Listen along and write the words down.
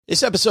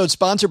This episode is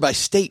sponsored by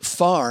State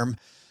Farm.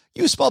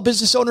 You a small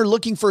business owner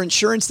looking for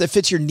insurance that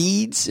fits your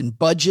needs and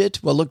budget?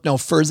 Well, look no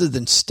further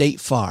than State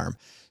Farm.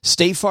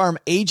 State Farm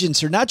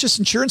agents are not just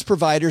insurance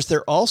providers,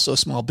 they're also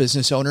small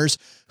business owners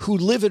who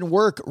live and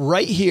work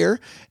right here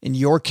in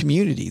your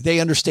community. They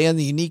understand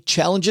the unique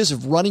challenges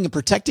of running and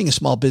protecting a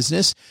small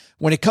business.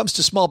 When it comes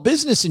to small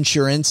business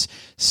insurance,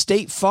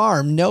 State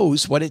Farm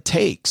knows what it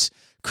takes.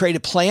 Create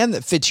a plan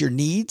that fits your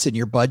needs and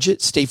your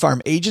budget. State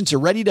Farm agents are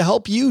ready to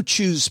help you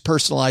choose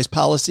personalized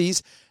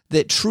policies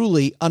that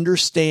truly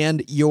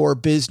understand your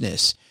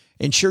business.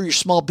 Insure your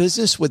small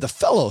business with a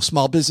fellow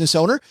small business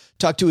owner.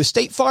 Talk to a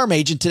State Farm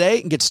agent today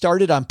and get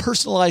started on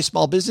personalized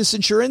small business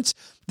insurance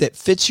that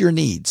fits your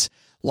needs.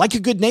 Like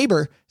a good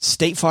neighbor,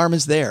 State Farm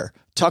is there.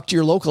 Talk to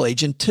your local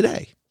agent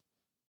today.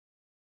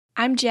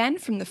 I'm Jen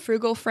from the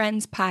Frugal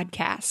Friends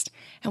podcast,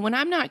 and when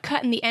I'm not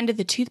cutting the end of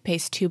the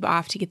toothpaste tube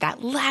off to get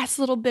that last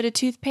little bit of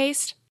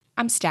toothpaste,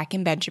 I'm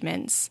stacking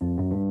Benjamins.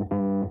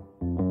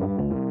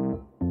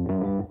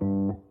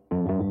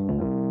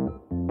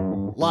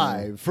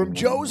 Live from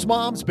Joe's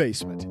mom's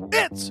basement,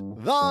 it's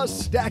the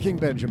Stacking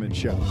Benjamin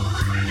Show.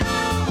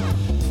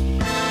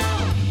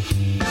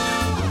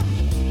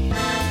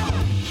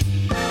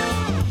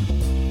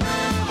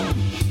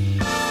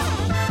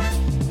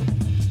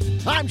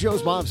 I'm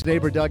Joe's mom's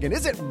neighbor, Doug, and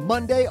is it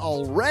Monday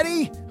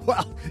already?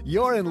 Well,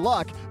 you're in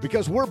luck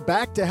because we're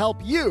back to help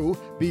you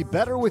be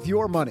better with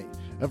your money.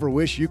 Ever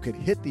wish you could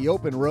hit the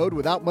open road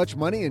without much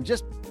money and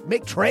just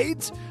make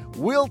trades?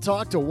 We'll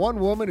talk to one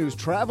woman who's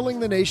traveling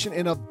the nation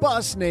in a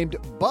bus named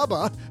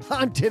Bubba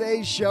on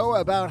today's show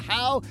about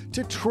how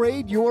to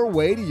trade your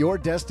way to your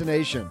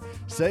destination.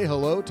 Say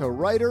hello to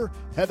writer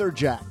Heather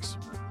Jacks.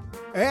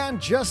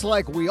 And just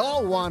like we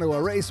all want to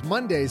erase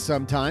Mondays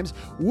sometimes,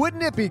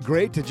 wouldn't it be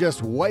great to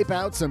just wipe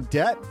out some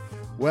debt?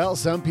 Well,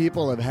 some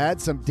people have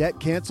had some debt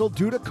canceled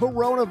due to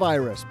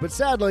coronavirus, but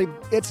sadly,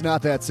 it's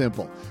not that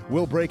simple.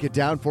 We'll break it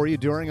down for you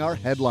during our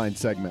headline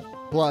segment.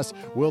 Plus,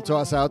 we'll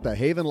toss out the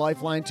Haven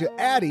Lifeline to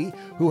Addie,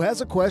 who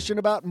has a question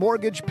about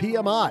mortgage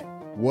PMI.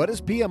 What does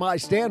PMI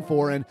stand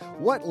for, and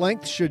what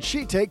length should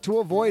she take to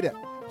avoid it?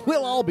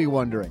 We'll all be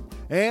wondering.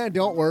 And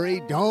don't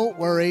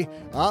worry,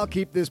 I'll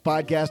keep this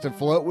podcast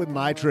afloat with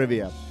my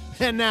trivia.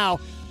 And now,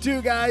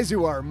 two guys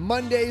who are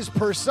Mondays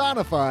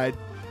personified.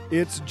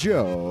 It's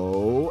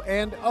Joe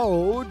and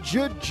O-G.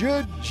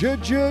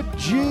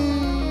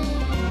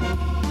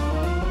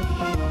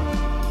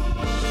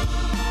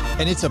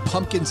 And it's a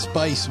pumpkin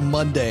spice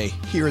Monday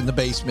here in the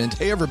basement.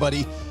 Hey,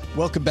 everybody.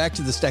 Welcome back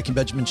to the Stacking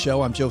Benjamin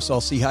Show. I'm Joe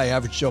Saul-Sehy, High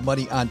Average Joe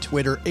Money on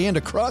Twitter. And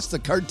across the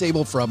card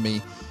table from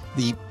me,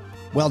 the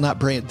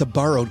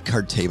borrowed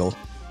card table,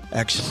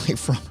 actually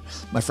from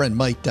my friend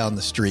Mike down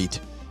the street.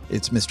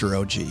 It's Mr.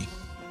 OG.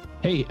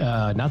 Hey,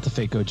 not the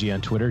fake OG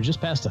on Twitter, just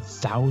past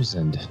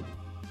 1,000.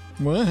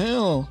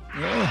 Well,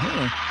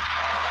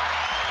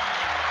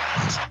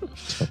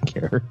 Don't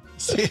care.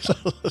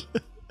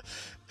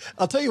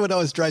 I'll tell you what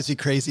always drives me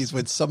crazy is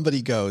when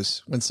somebody's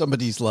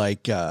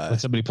like... when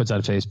somebody puts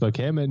on Facebook,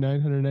 hey, I'm at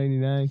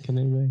 999, can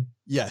anybody?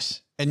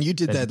 Yes. And you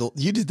did that a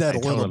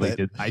little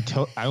bit. I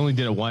only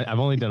did it one. I've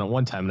only done it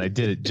one time, and I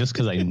did it just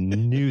because I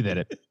knew that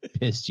it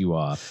pissed you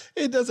off.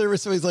 It does. Every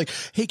somebody's like,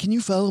 "Hey, can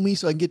you follow me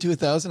so I can get to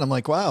 1,000?" I'm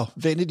like, "Wow,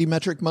 vanity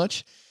metric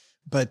much?"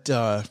 But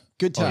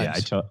good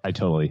times. Oh, yeah, I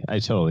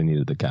totally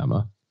needed the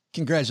comma.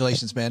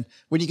 Congratulations, man!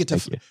 When you get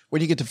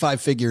to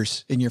 5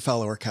 figures in your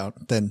follower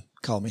count, then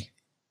call me.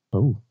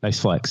 Oh, nice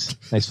flex.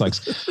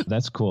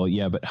 That's cool.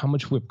 Yeah, but how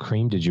much whipped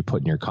cream did you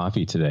put in your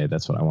coffee today?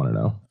 That's what I want to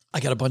know.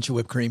 I got a bunch of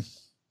whipped cream.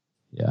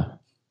 Yeah.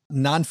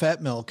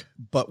 Non-fat milk,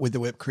 but with the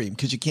whipped cream,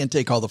 because you can't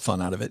take all the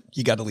fun out of it.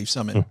 You got to leave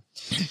some in.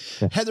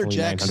 Heather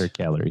Jacks. 900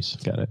 calories.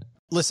 Got it.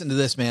 Listen to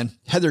this, man.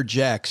 Heather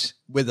Jacks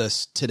with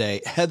us today.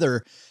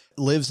 Heather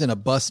lives in a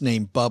bus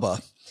named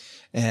Bubba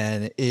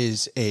and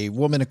is a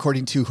woman,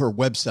 according to her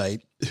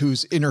website,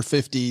 who's in her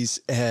 50s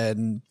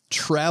and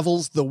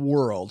travels the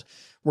world.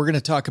 We're going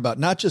to talk about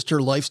not just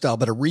her lifestyle,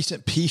 but a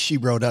recent piece she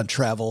wrote on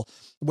travel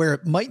where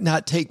it might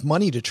not take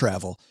money to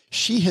travel.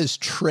 She has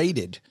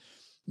traded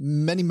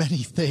many, many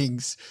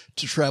things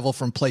to travel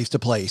from place to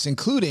place,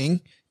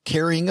 including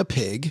carrying a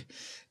pig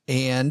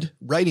and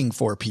writing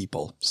for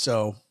people.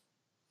 So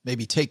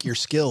maybe take your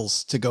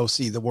skills to go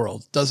see the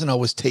world. Doesn't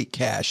always take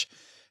cash.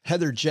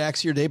 Heather Jacks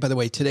here today. By the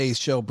way, today's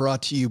show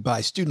brought to you by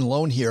Student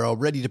Loan Hero.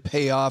 Ready to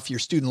pay off your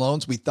student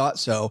loans? We thought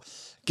so.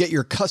 Get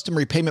your custom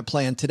repayment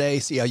plan today.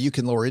 See how you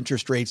can lower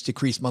interest rates,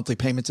 decrease monthly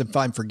payments, and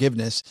find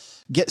forgiveness.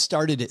 Get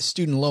started at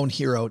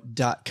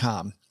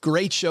studentloanhero.com.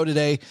 Great show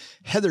today.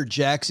 Heather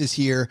Jacks is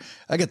here.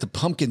 I got the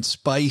pumpkin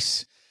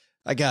spice.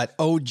 I got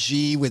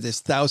OG with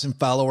his 1,000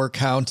 follower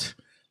count.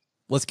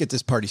 Let's get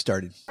this party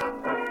started.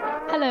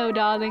 Hello,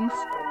 darlings.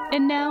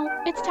 And now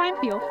it's time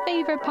for your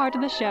favorite part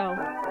of the show,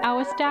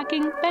 our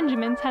Stacking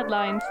Benjamin's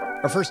headlines.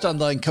 Our first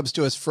online comes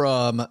to us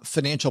from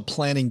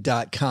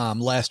financialplanning.com.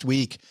 Last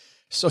week,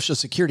 Social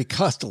Security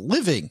cost of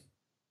living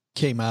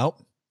came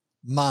out.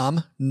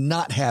 Mom,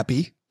 not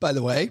happy, by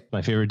the way.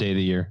 My favorite day of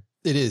the year.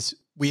 It is.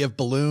 We have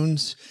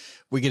balloons.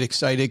 We get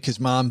excited because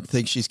mom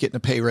thinks she's getting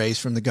a pay raise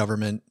from the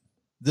government.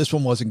 This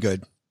one wasn't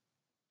good.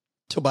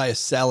 Tobias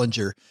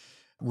Salinger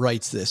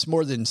writes this.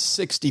 More than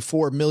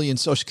 64 million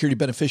Social Security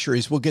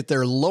beneficiaries will get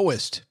their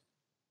lowest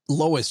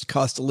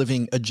cost of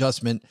living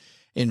adjustment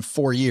in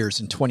 4 years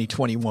in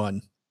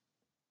 2021.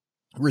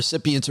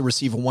 Recipients will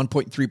receive a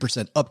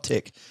 1.3%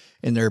 uptick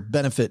in their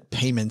benefit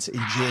payments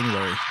in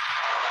January.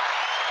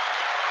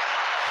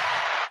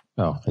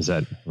 Oh,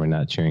 we're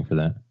not cheering for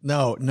that?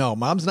 No,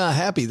 mom's not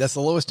happy. That's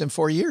the lowest in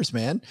 4 years,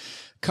 man.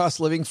 Cost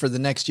of living for the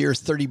next year is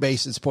 30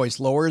 basis points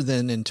lower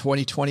than in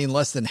 2020 and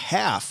less than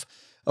half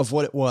of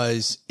what it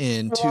was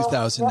in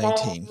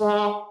 2019.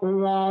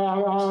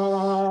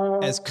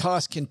 As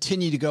costs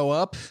continue to go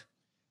up,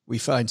 we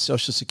find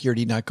Social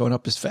Security not going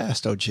up as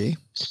fast, OG.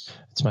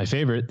 It's my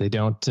favorite. They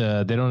don't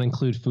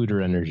include food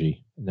or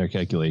energy in their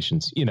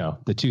calculations. You know,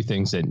 the two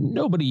things that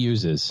nobody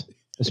uses,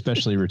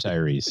 especially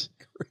retirees.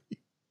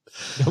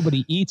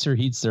 Nobody eats or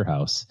heats their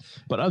house.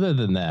 But other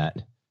than that,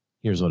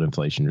 here's what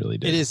inflation really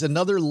did. It is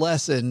another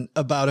lesson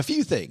about a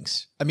few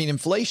things. I mean,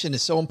 inflation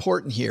is so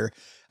important here.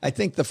 I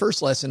think the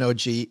first lesson,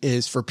 OG,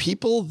 is for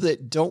people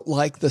that don't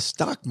like the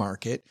stock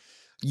market,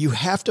 you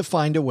have to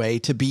find a way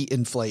to beat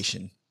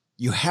inflation.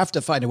 You have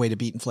to find a way to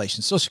beat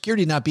inflation. Social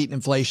Security not beating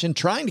inflation,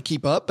 trying to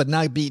keep up, but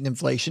not beating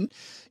inflation.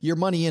 Your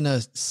money in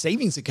a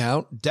savings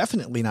account,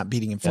 definitely not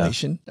beating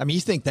inflation. Yeah. I mean,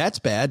 you think that's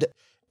bad.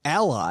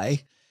 Ally,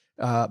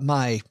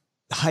 my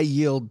high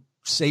yield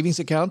savings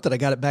account that I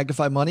got at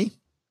Magnify Money,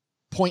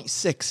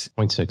 0.6.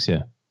 0.6,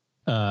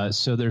 yeah.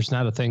 So there's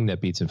not a thing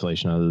that beats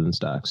inflation other than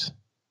stocks.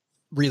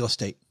 Real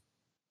estate.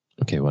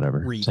 Okay,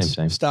 whatever. REITs.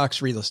 Same.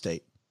 Stocks, real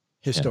estate,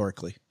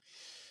 historically.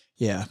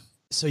 Yeah.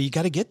 So you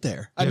got to get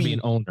there. I mean, be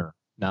an owner,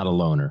 not a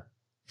loaner.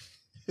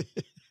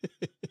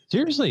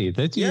 Seriously,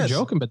 you're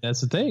joking, but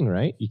that's the thing,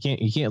 right? You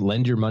can't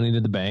lend your money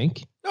to the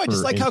bank. No, I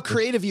just like how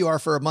creative you are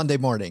for a Monday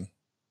morning.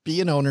 Be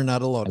an owner,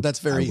 not a loaner. That's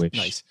very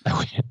nice.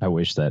 I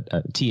wish that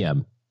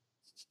TM.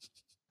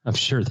 I'm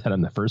sure that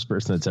I'm the first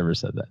person that's ever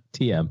said that.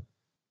 TM.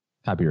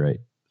 Copyright.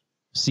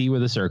 C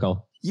with a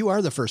circle. You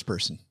are the first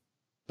person.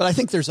 But I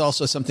think there's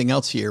also something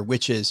else here,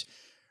 which is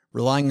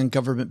relying on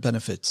government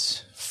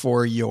benefits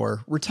for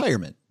your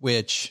retirement,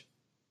 which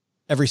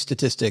every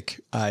statistic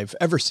I've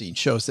ever seen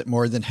shows that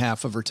more than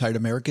half of retired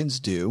Americans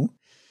do,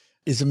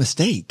 is a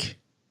mistake.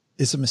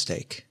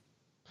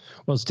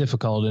 Well, it's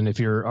difficult. And if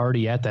you're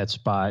already at that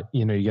spot,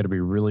 you got to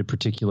be really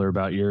particular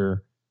about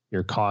your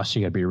costs.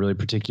 You got to be really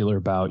particular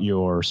about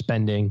your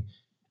spending.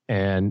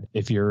 And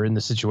if you're in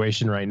the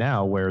situation right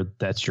now where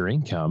that's your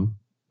income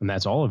and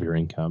that's all of your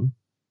income,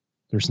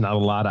 there's not a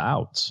lot of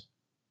outs.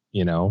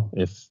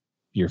 If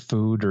your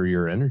food or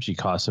your energy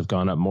costs have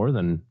gone up more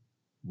than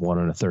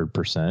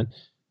 1.33%,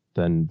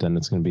 then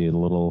it's going to be a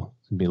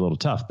little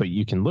tough. But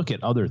you can look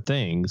at other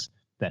things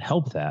that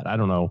help that. I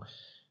don't know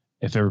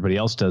if everybody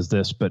else does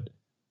this, but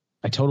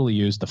I totally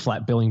use the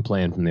flat billing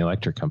plan from the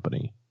electric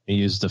company. I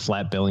use the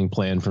flat billing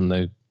plan from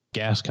the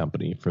gas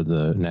company for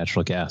the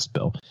natural gas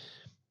bill,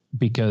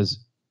 because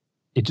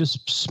it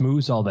just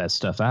smooths all that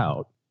stuff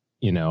out.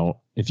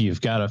 If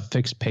you've got a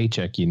fixed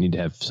paycheck, you need to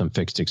have some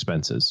fixed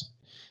expenses.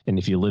 And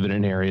if you live in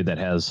an area that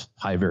has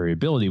high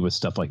variability with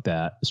stuff like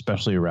that,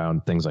 especially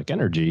around things like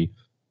energy,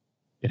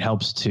 it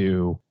helps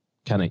to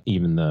kind of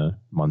even the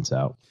months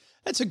out.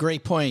 That's a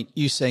great point,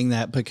 you saying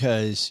that,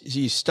 because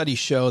studies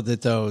show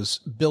that those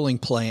billing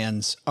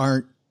plans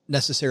aren't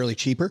necessarily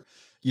cheaper.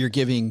 You're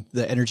giving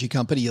the energy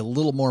company a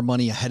little more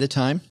money ahead of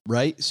time,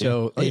 right?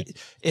 So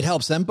it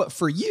helps them. But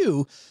for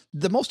you,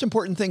 the most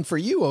important thing for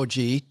you, OG,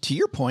 to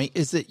your point,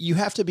 is that you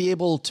have to be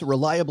able to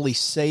reliably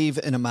save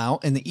an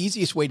amount. And the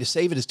easiest way to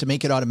save it is to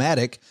make it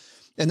automatic.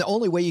 And the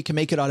only way you can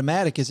make it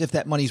automatic is if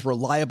that money's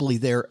reliably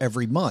there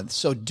every month.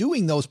 So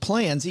doing those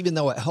plans, even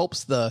though it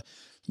helps the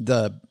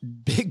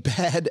big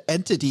bad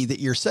entity that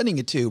you're sending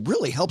it to,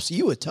 really helps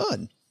you a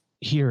ton.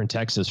 Here in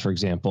Texas, for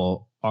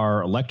example,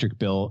 our electric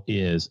bill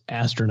is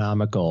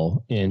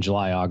astronomical in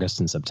July,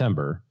 August, and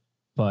September,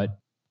 but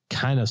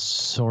kind of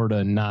sort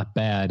of not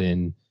bad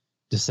in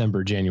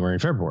December, January,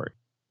 and February.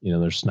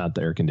 There's not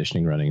the air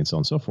conditioning running and so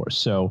on and so forth.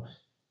 So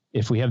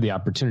if we have the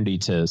opportunity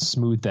to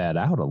smooth that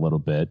out a little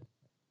bit,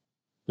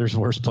 there's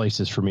worse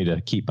places for me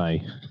to keep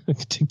my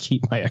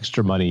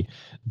extra money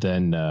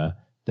than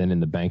in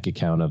the bank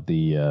account of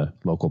the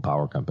local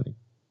power company.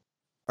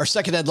 Our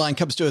second headline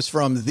comes to us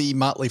from the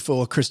Motley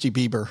Fool. Christy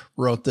Bieber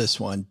wrote this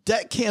one.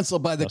 Debt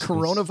canceled by the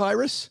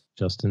coronavirus.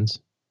 Justin's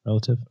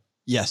relative?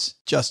 Yes.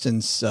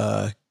 Justin's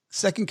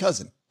second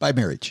cousin by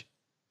marriage.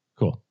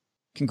 Cool.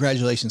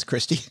 Congratulations,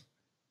 Christy.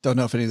 Don't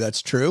know if any of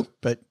that's true,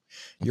 but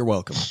you're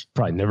welcome.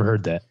 Probably never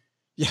heard that.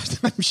 Yeah,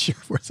 I'm sure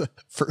we're the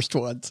first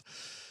ones.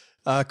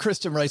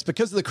 Kristen writes,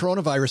 because of the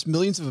coronavirus,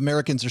 millions of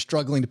Americans are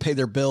struggling to pay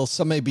their bills.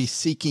 Some may be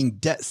seeking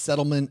debt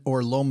settlement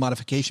or loan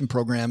modification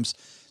programs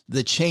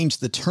that change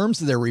the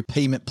terms of their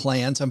repayment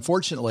plans.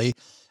 Unfortunately,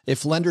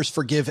 if lenders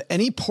forgive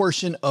any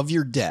portion of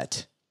your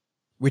debt,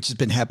 which has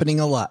been happening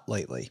a lot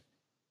lately,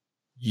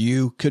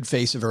 you could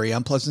face a very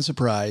unpleasant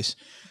surprise.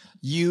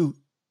 You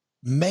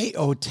may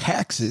owe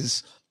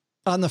taxes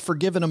on the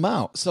forgiven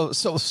amount. So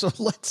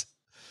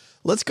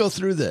let's go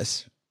through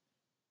this.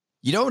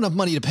 You don't have enough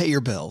money to pay your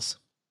bills.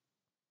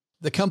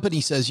 The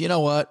company says, you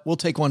know what? We'll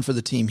take one for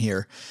the team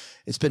here.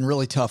 It's been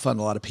really tough on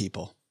a lot of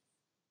people.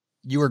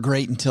 You were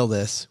great until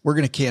this. We're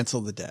going to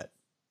cancel the debt.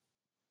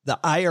 The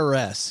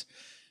IRS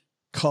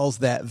calls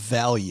that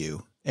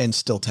value and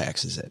still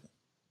taxes it.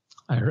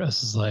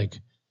 IRS is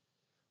like,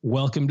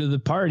 welcome to the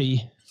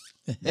party.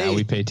 Now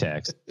we pay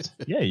taxes.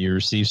 Yeah, you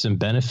receive some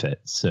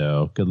benefit.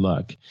 So good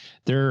luck.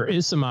 There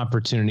is some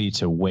opportunity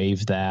to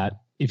waive that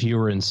if you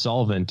were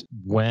insolvent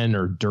when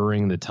or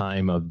during the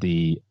time of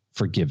the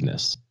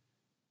forgiveness.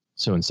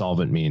 So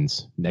insolvent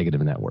means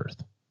negative net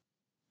worth.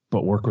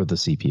 But work with the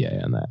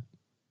CPA on that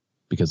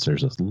because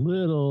there's a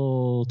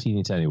little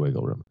teeny tiny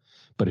wiggle room.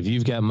 But if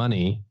you've got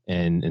money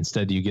and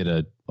instead you get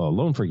a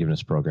loan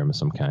forgiveness program of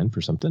some kind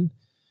for something,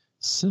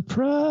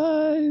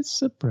 surprise,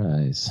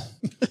 surprise.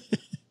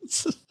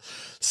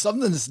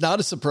 Something that's not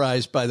a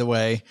surprise, by the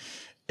way,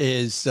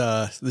 is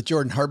the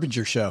Jordan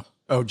Harbinger Show,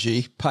 OG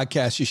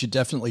podcast. You should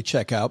definitely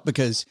check out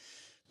because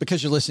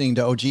you're listening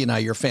to OG and I,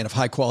 you're a fan of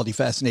high quality,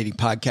 fascinating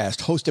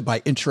podcast hosted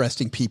by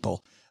interesting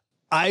people.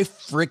 I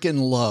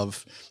freaking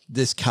love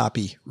this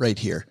copy right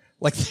here.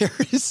 Like there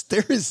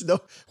is no,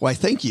 why,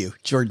 thank you,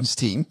 Jordan's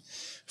team,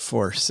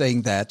 for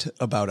saying that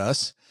about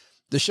us.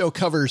 The show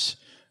covers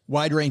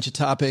wide range of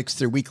topics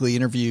through weekly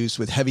interviews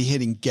with heavy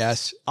hitting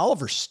guests.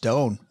 Oliver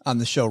Stone on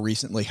the show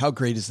recently. How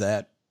great is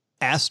that?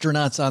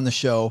 Astronauts on the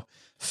show,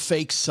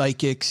 fake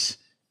psychics,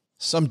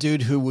 some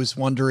dude who was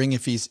wondering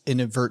if he's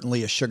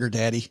inadvertently a sugar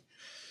daddy,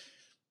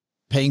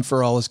 paying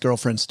for all his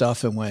girlfriend's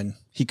stuff. And when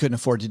he couldn't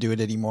afford to do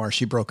it anymore,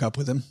 she broke up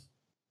with him.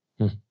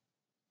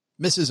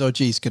 Mrs.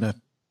 OG's going to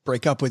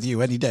break up with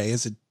you any day,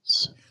 is it?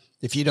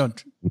 If you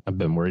don't. I've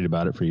been worried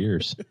about it for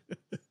years.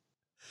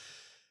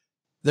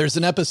 There's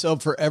an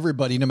episode for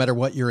everybody, no matter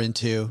what you're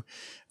into.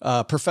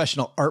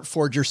 Professional art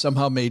forger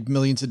somehow made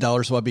millions of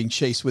dollars while being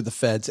chased with the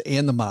feds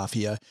and the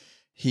mafia.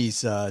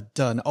 He's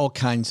done all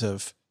kinds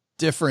of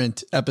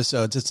different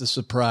episodes. It's a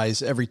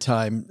surprise every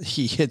time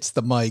he hits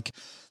the mic.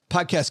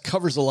 Podcast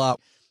covers a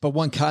lot, but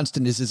one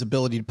constant is his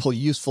ability to pull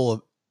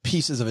useful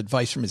pieces of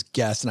advice from his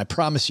guests. And I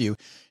promise you,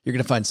 you're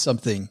going to find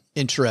something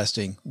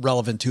interesting,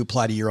 relevant to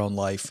apply to your own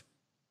life,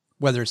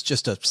 whether it's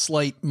just a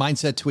slight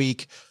mindset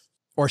tweak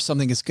or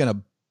something that's going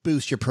to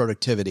boost your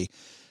productivity.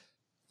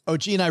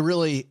 OG and I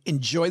really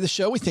enjoy the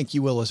show. We think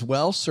you will as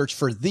well. Search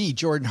for The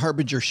Jordan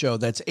Harbinger Show.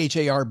 That's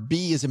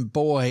HARB as in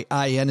boy,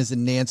 IN as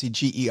in Nancy,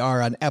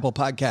 GER on Apple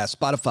Podcasts,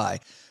 Spotify,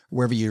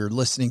 wherever you're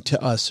listening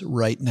to us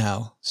right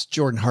now. It's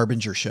Jordan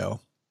Harbinger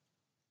Show.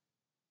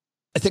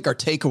 I think our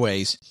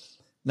takeaways,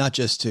 not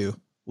just to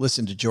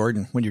listen to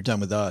Jordan when you're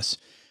done with us,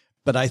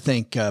 but I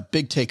think a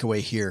big takeaway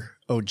here,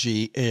 OG,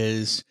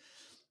 is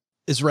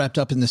wrapped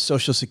up in the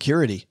Social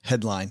Security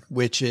headline,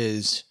 which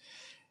is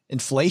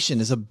inflation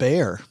is a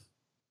bear.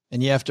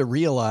 And you have to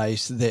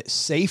realize that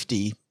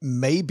safety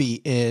may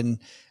be in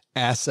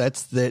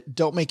assets that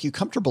don't make you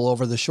comfortable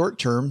over the short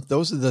term.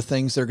 Those are the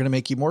things that are going to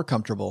make you more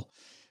comfortable,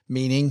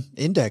 meaning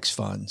index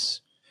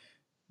funds,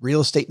 real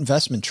estate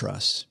investment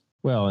trusts.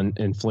 Well, and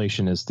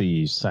inflation is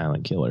the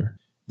silent killer.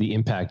 The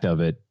impact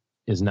of it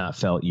is not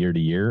felt year to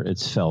year.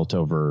 It's felt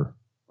over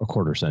a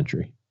quarter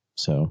century.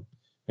 So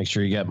make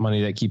sure you got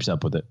money that keeps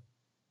up with it.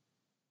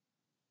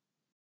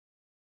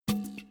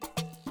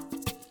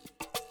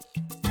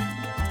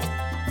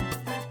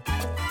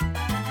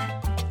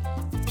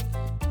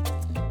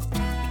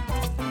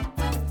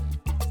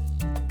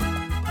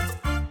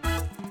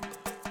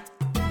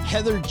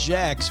 Heather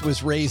Jacks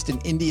was raised in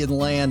Indian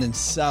land in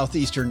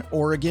southeastern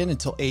Oregon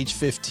until age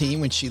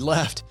 15 when she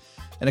left.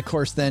 And of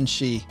course, then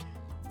she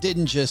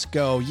didn't just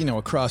go,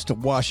 across to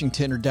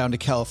Washington or down to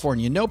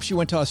California. Nope, she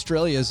went to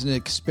Australia as an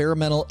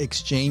experimental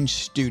exchange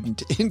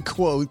student, in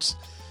quotes.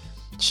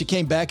 She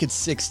came back at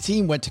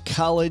 16, went to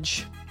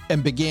college,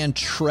 and began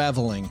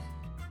traveling.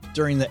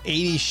 During the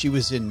 80s, she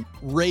was in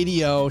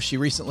radio. She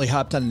recently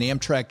hopped on an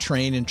Amtrak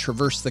train and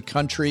traversed the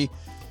country.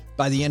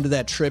 By the end of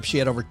that trip, she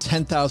had over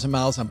 10,000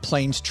 miles on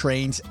planes,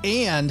 trains,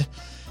 and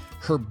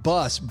her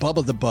bus,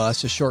 Bubba the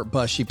Bus, a short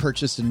bus she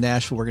purchased in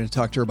Nashville. We're going to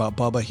talk to her about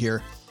Bubba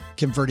here,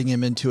 converting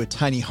him into a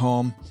tiny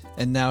home.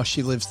 And now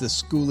she lives the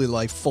schoolie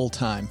life full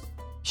time.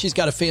 She's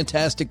got a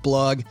fantastic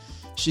blog.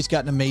 She's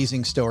got an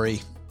amazing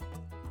story.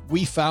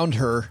 We found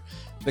her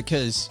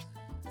because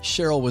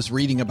Cheryl was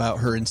reading about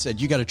her and said,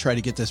 you got to try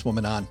to get this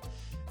woman on.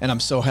 And I'm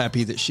so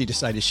happy that she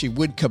decided she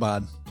would come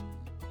on.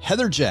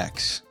 Heather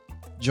Jacks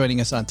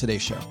joining us on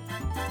today's show.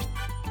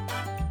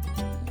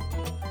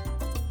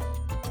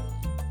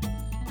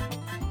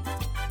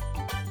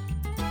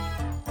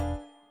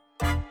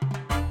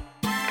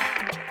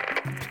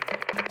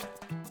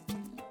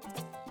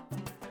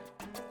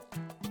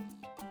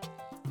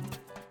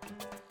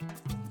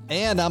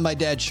 And on my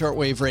dad's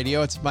shortwave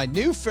radio, it's my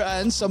new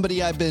friend,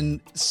 somebody I've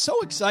been so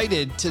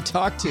excited to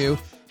talk to.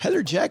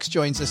 Heather Jacks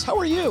joins us. How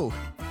are you?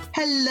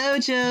 Hello,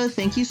 Joe.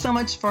 Thank you so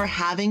much for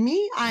having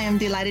me. I am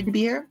delighted to be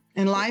here.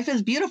 And life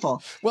is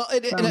beautiful. Well,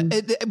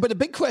 but a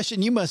big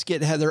question you must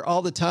get, Heather,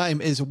 all the time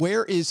is,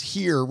 where is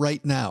here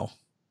right now?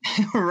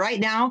 Right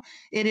now,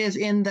 it is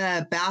in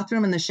the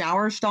bathroom and the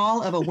shower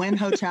stall of a Wynn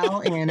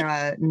Hotel in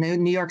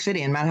New York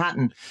City in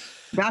Manhattan.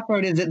 That's where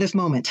it is at this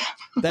moment.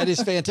 That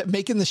is fantastic.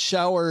 Making the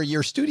shower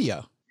your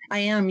studio. I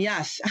am,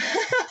 yes.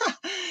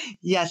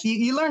 Yes,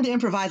 you learn to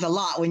improvise a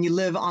lot when you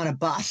live on a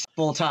bus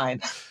full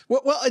time.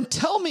 Well, and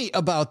tell me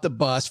about the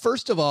bus.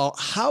 First of all,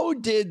 how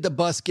did the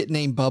bus get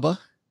named Bubba?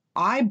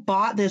 I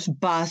bought this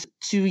bus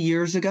 2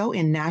 years ago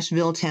in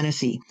Nashville,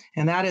 Tennessee,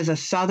 and that is a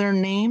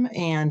Southern name.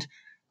 And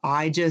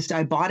I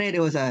bought it. It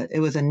was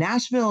a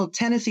Nashville,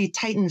 Tennessee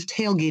Titans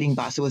tailgating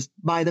bus. It was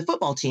by the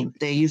football team.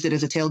 They used it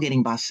as a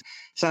tailgating bus.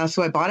 So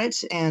I bought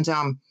it. And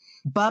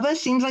Bubba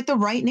seems like the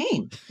right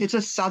name. It's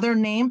a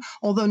Southern name,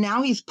 although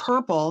now he's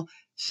purple.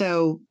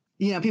 So,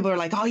 people are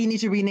like, oh, you need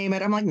to rename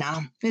it. I'm like,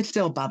 no, it's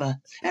still Bubba.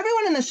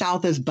 Everyone in the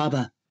South is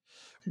Bubba.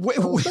 Wait,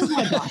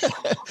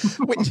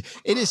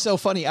 it is so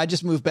funny. I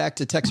just moved back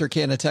to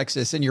Texarkana,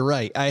 Texas, and you're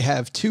right. I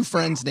have 2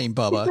 friends named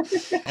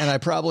Bubba, and I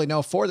probably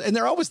know 4, and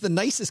they're always the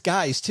nicest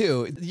guys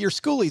too. Your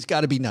schoolie's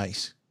got to be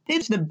nice.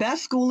 It's the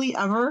best schoolie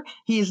ever.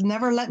 He's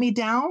never let me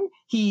down.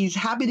 He's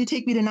happy to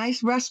take me to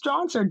nice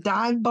restaurants or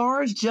dive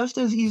bars just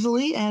as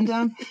easily, and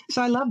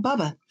so I love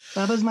Bubba.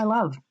 Bubba's my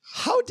love.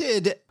 How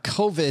did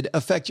COVID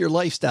affect your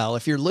lifestyle?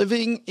 If you're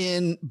living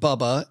in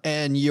Bubba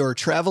and you're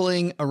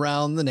traveling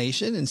around the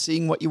nation and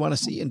seeing what you want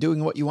to see and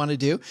doing what you want to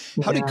do,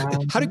 how did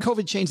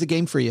COVID change the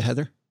game for you,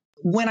 Heather?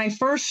 When I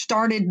first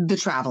started the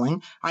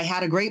traveling, I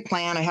had a great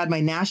plan. I had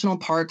my National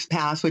Parks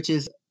Pass, which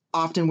is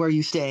often where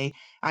you stay.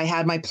 I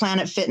had my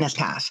Planet Fitness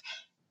Pass.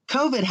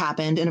 COVID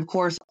happened, and of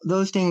course,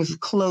 those things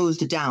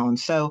closed down.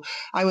 So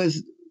I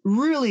was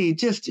really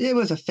it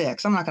was a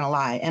fix. I'm not going to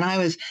lie. And I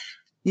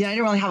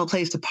didn't really have a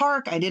place to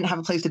park. I didn't have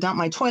a place to dump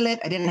my toilet.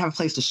 I didn't have a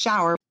place to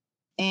shower.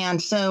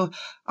 And so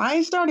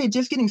I started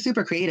just getting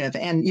super creative,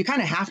 and you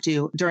kind of have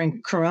to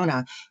during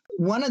Corona.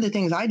 One of the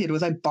things I did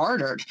was I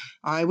bartered.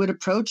 I would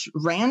approach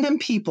random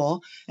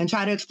people and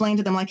try to explain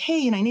to them like,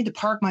 hey, I need to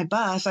park my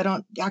bus. I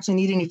don't actually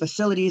need any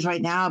facilities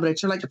right now, but I'd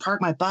sure like to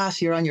park my bus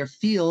here on your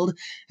field.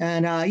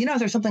 And, is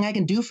there something I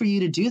can do for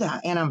you to do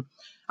that? And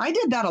I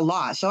did that a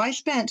lot. So I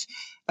spent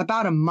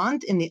about a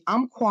month in the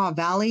Umpqua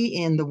Valley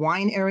in the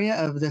wine area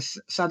of this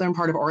southern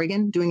part of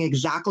Oregon doing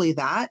exactly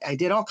that. I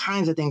did all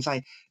kinds of things.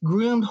 I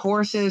groomed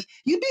horses.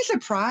 You'd be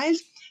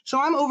surprised. So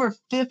I'm over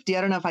 50.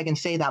 I don't know if I can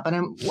say that, but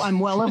I'm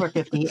well over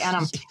 50.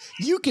 And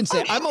you can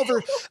say I'm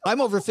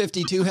over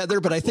 50 too,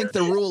 Heather, but I think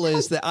the rule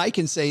is that I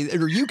can say,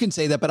 or you can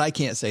say that, but I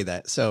can't say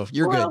that. So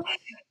you're good.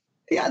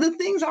 Yeah, the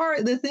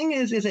thing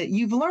is that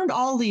you've learned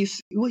all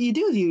these. What you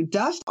do is you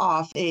dust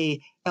off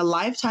a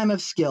lifetime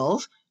of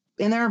skills,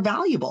 and they're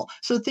valuable.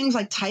 So things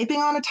like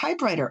typing on a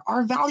typewriter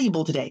are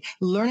valuable today.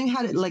 Learning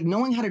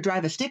knowing how to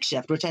drive a stick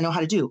shift, which I know how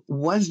to do,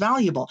 was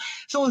valuable.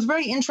 So it was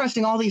very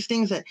interesting. All these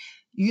things that,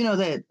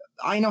 that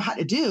I know how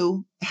to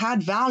do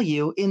had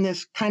value in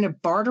this kind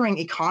of bartering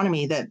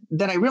economy that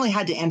I really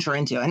had to enter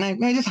into. And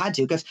I just had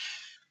to,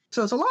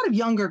 so it's a lot of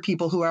younger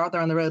people who are out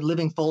there on the road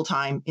living full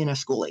time in a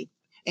schoolie.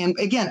 And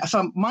again,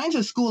 so mine's a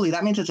schoolie.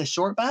 That means it's a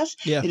short bus.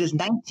 Yeah. It is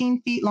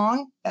 19 feet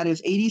long. That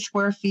is 80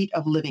 square feet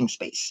of living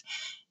space.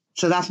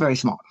 So that's very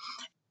small.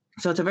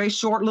 So it's a very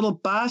short little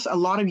bus. A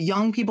lot of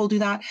young people do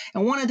that.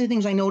 And one of the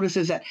things I notice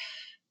is that,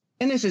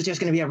 and this is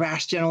just going to be a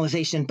rash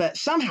generalization, but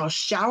somehow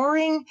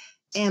showering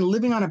and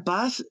living on a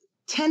bus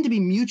tend to be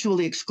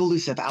mutually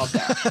exclusive out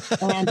there.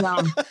 And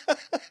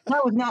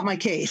that was not my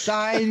case.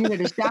 I needed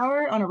to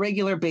shower on a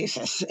regular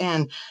basis.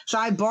 And so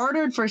I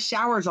bartered for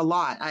showers a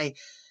lot.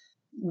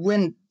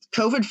 When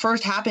COVID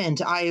first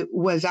happened, I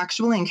was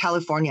actually in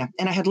California,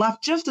 and I had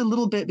left just a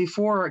little bit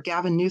before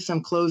Gavin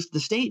Newsom closed the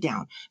state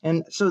down.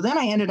 And so then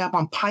I ended up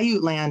on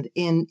Paiute land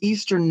in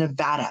eastern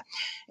Nevada,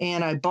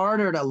 and I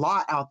bartered a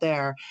lot out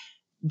there.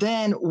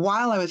 Then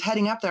while I was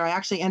heading up there, I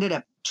actually ended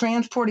up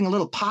transporting a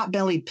little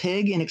pot-bellied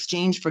pig in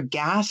exchange for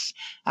gas.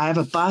 I have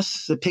a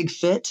bus, the pig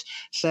fit,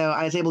 so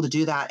I was able to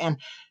do that. And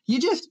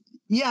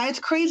it's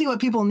crazy what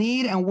people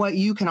need and what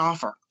you can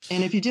offer.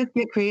 And if you just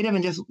get creative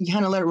and just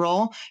kind of let it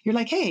roll, you're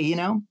like, hey,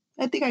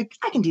 I think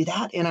I can do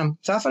that. And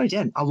so that's what I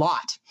did a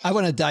lot. I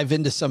want to dive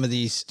into some of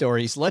these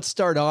stories. Let's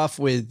start off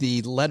with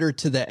the letter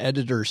to the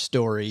editor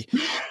story,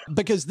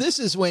 because this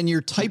is when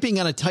your typing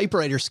on a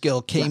typewriter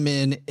skill came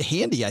in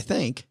handy, I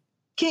think.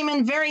 Came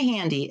in very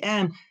handy.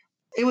 And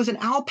it was an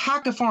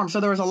alpaca farm. So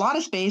there was a lot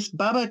of space.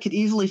 Bubba could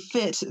easily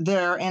fit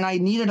there, and I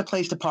needed a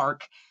place to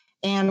park.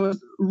 And it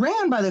was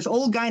ran by this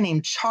old guy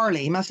named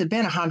Charlie. He must have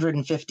been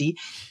 150.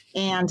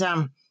 And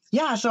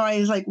so I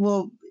was like,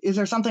 well, is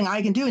there something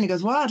I can do? And he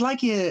goes, well, I'd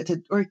like you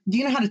to, or do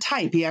you know how to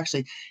type? He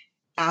actually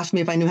asked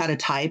me if I knew how to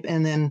type.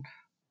 And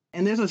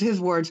this was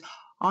his words,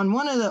 on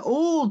one of the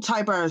old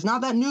typewriters,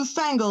 not that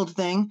newfangled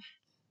thing.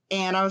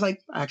 And I was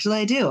like, actually,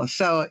 I do.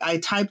 So I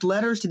typed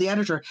letters to the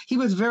editor. He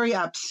was very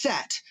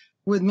upset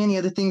with many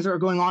of the things that were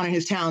going on in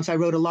his town. So I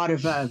wrote a lot of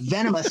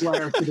venomous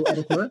letters to the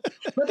editor.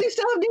 But they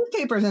still have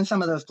newspapers in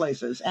some of those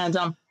places. And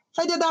so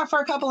I did that for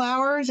a couple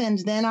hours, and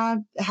then I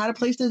had a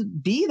place to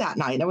be that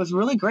night. It was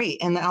really great.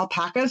 And the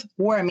alpacas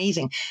were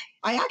amazing.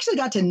 I actually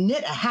got to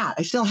knit a hat.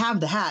 I still have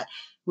the hat.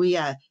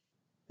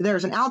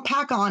 there's an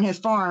alpaca on his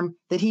farm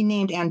that he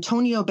named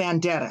Antonio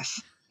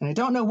Banderas. And I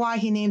don't know why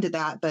he named it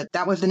that, but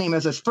that was the name. It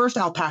was his first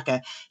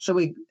alpaca. So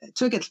we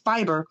took its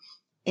fiber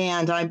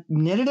and I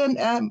knitted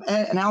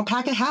an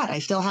alpaca hat. I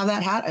still have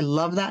that hat. I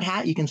love that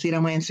hat. You can see it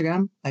on my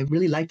Instagram. I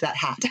really liked that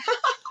hat.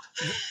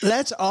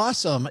 That's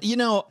awesome. You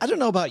know, I don't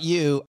know about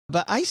you,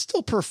 but I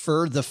still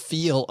prefer the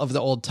feel of the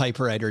old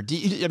typewriter.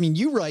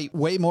 You write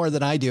way more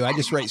than I do. I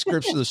just write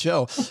scripts for the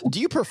show.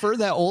 Do you prefer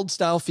that old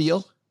style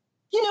feel?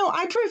 You know,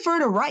 I prefer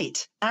to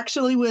write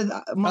actually with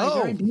my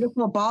very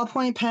beautiful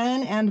ballpoint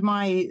pen and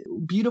my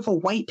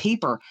beautiful white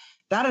paper.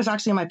 That is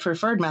actually my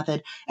preferred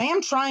method. I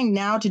am trying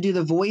now to do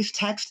the voice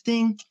text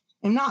thing.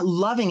 I'm not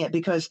loving it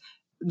because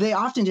they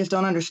often just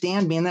don't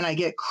understand me. And then I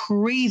get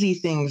crazy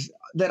things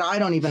that I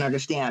don't even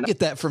understand. I get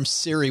that from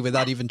Siri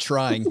without even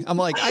trying. I'm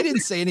like, I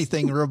didn't say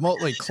anything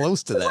remotely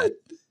close to that.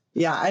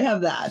 Yeah, I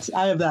have that.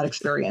 I have that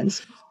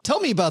experience. Tell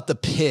me about the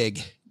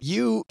pig.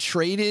 You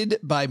traded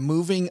by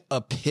moving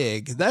a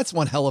pig. That's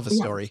one hell of a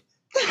story.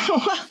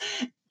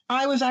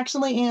 I was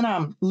actually in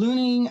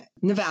Luning,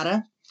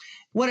 Nevada.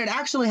 What had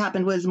actually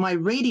happened was my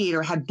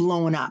radiator had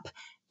blown up.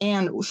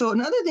 And so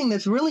another thing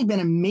that's really been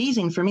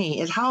amazing for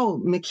me is how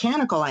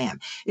mechanical I am.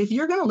 If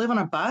you're going to live on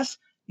a bus,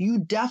 you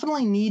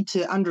definitely need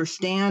to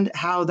understand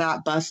how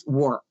that bus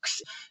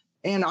works.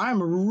 And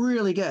I'm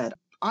really good.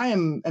 I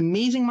am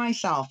amazing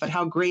myself at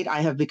how great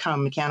I have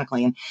become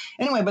mechanically. And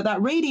anyway, but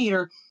that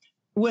radiator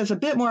was a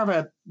bit more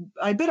of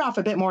I bit off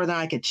a bit more than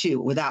I could chew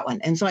with that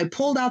one. And so I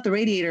pulled out the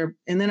radiator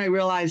and then I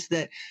realized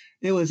that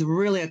it was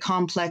really a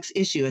complex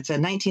issue. It's a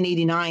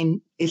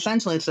 1989,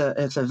 essentially it's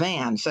a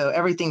van. So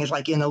everything is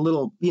like in a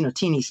little,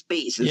 teeny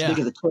space as big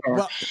as a chair.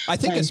 Well, I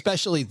think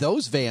especially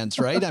those vans,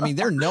 right? I mean,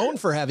 they're known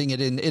for having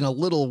it in a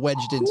little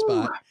wedged in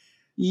spot.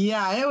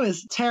 Yeah, it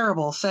was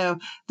terrible. So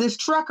this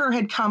trucker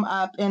had come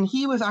up and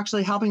he was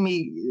actually helping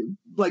me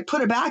like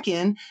put it back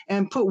in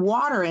and put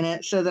water in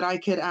it so that I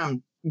could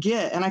and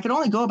I could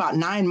only go about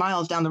 9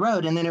 miles down the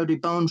road and then it would be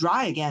bone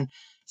dry again.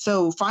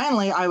 So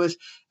finally I was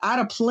at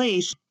a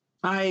place.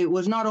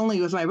 Not only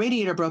was my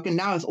radiator broken,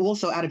 now I was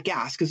also out of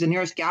gas because the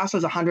nearest gas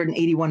was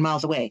 181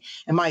 miles away.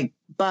 And my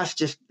bus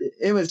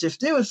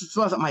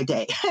wasn't my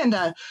day.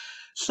 And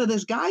so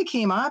this guy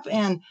came up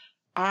and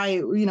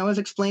I, was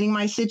explaining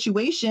my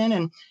situation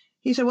and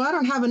he said, well, I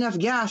don't have enough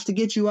gas to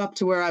get you up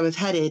to where I was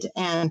headed.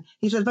 And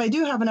he said, but I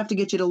do have enough to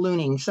get you to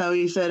Luning. So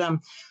he said, I'm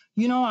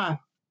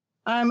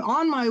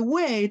on my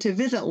way to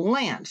visit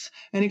Lance.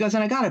 And he goes,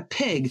 and I got a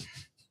pig.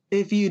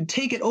 If you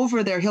take it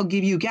over there, he'll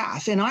give you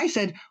gas. And I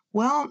said,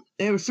 well,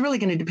 it's really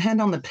going to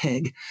depend on the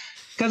pig.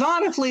 Because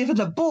honestly, if it's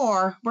a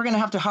boar, we're going to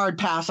have to hard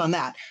pass on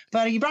that.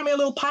 But he brought me a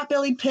little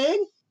pot-bellied pig.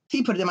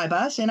 He put it in my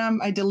bus, and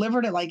I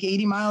delivered it like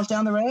 80 miles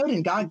down the road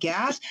and got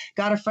gas,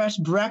 got a fresh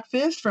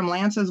breakfast from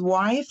Lance's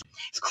wife.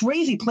 It's a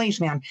crazy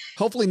place, man.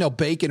 Hopefully no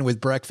bacon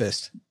with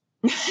breakfast.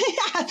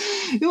 Yeah.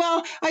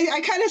 Well,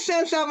 I kind of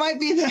sense that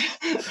might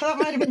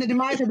have been the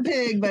demise of the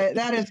pig, but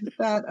that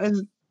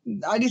is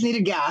I just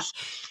needed gas.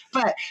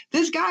 But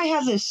this guy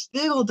has this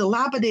still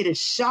dilapidated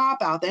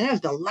shop out there. And it's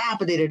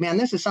dilapidated, man.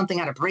 This is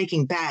something out of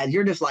Breaking Bad.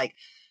 You're just like,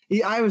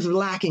 I was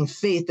lacking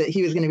faith that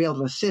he was going to be able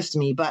to assist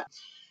me. But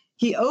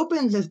he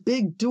opens this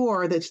big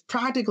door that's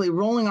practically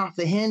rolling off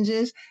the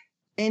hinges.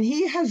 And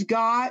he has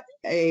got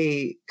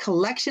a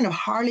collection of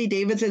Harley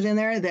Davidsons in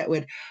there that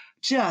would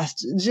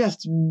just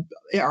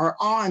are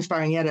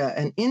awe-inspiring. He had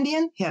an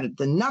Indian. He had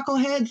the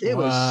knuckleheads. It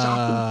was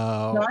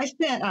shocking. So I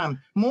spent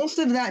most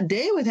of that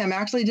day with him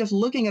actually just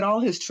looking at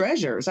all his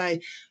treasures. I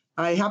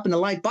happen to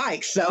like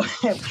bikes, so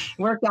it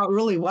worked out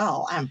really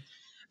well.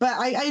 But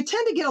I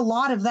tend to get a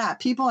lot of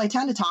that. I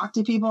tend to talk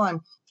to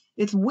people.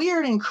 It's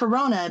weird in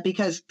Corona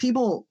because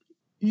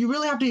you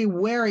really have to be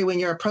wary when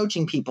you're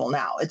approaching people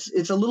now.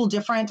 It's a little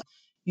different.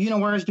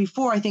 Whereas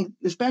before, I think,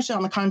 especially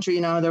on the country,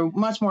 they're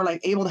much more like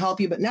able to help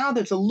you. But now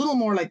there's a little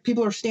more like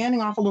people are standing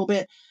off a little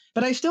bit.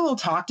 But I still will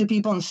talk to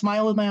people and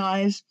smile with my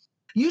eyes.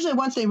 Usually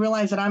once they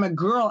realize that I'm a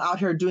girl out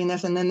here doing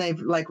this and then they've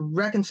like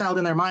reconciled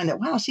in their mind that,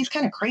 wow, she's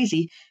kind of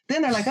crazy.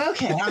 Then they're like,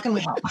 okay, how can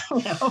we help?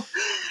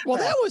 Well,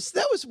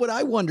 that was what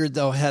I wondered,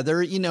 though,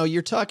 Heather.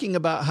 You're talking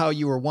about how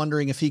you were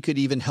wondering if he could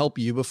even help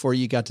you before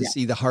you got to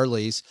see the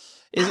Harleys.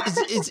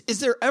 Is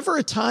there ever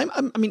a time?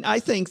 I mean, I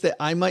think that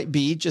I might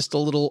be just a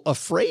little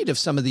afraid of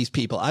some of these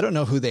people. I don't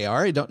know who they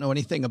are. I don't know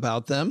anything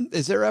about them.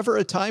 Is there ever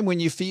a time when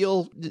you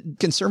feel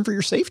concerned for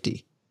your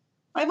safety?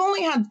 I've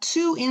only had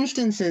 2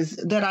 instances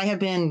that I have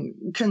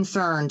been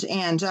concerned,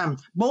 and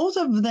both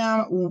of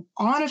them,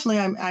 honestly,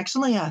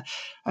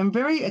 I'm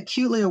very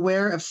acutely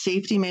aware of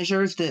safety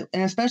measures and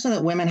especially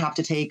that women have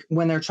to take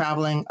when they're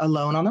traveling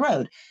alone on the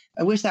road.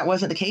 I wish that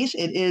wasn't the case.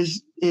 It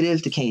is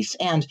the case,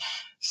 and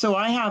so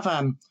I have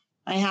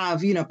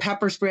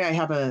pepper spray. I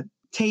have a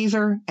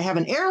taser. I have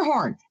an air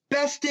horn.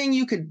 Best thing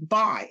you could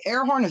buy.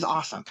 Air horn is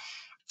awesome.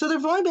 So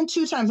there've only been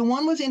 2 times.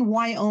 One was in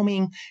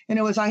Wyoming, and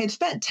I had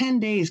spent 10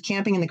 days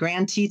camping in the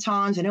Grand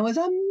Tetons, and it was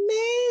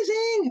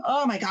amazing.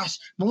 Oh my gosh,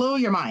 blew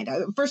your mind.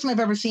 First time I've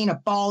ever seen a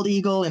bald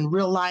eagle in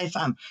real life.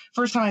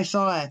 First time I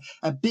saw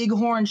a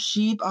bighorn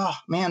sheep. Oh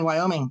man,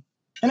 Wyoming.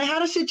 And I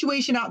had a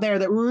situation out there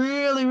that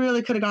really,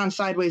 really could have gone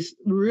sideways,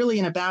 really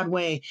in a bad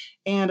way.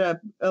 And a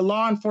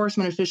law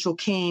enforcement official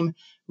came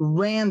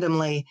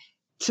randomly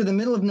to the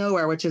middle of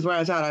nowhere, which is where I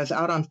was at. I was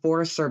out on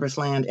Forest Service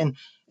land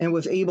and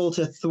was able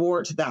to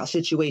thwart that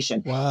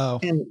situation. Wow.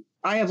 And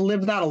I have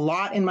lived that a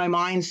lot in my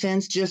mind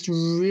since, just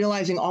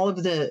realizing all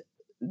of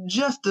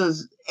just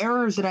those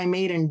errors that I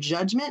made in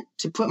judgment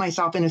to put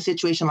myself in a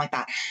situation like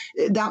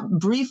that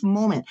brief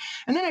moment.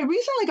 And then I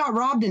recently got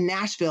robbed in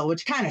Nashville,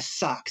 which kind of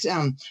sucked.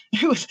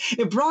 It was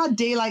broad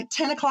daylight,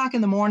 10 o'clock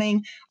in the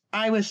morning.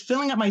 I was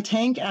filling up my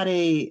tank at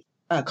a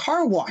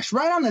car wash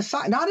right on the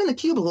side, not in the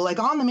cubicle, like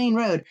on the main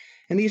road.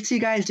 And these two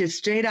guys just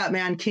straight up,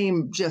 man,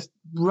 came just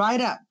right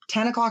up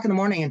 10 o'clock in the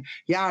morning. And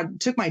yeah,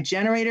 took my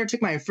generator,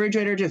 took my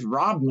refrigerator, just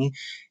robbed me.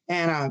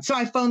 And so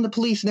I phoned the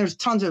police, and there's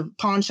tons of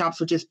pawn shops,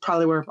 which is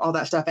probably where all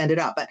that stuff ended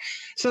up. But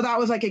so that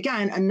was like,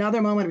 again,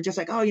 another moment of just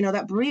like, oh,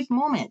 that brief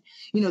moment,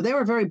 they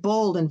were very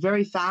bold and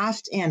very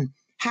fast. And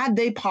had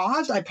they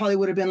paused, I probably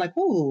would have been like,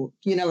 ooh,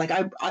 like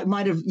I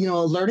might have,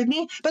 alerted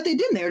me, but they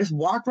didn't. They just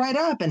walked right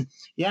up. And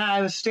yeah,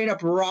 I was straight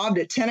up robbed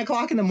at 10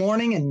 o'clock in the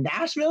morning in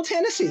Nashville,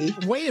 Tennessee.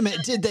 Wait a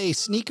minute. Did they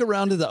sneak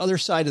around to the other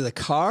side of the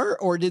car,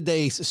 or did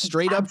they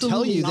straight up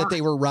tell you that they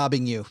were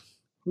robbing you?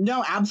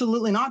 No,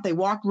 absolutely not. They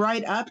walked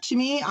right up to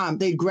me.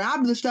 They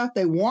grabbed the stuff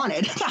they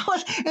wanted.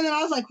 And then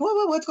I was like,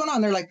 what's going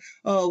on? They're like,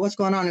 oh, what's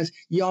going on is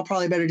y'all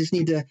probably better just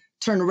need to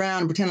turn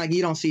around and pretend like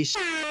you don't see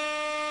shit.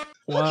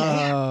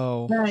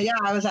 Wow. Okay. Yeah,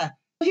 I was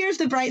here's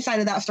the bright side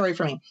of that story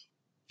for me.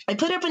 I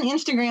put up an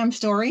Instagram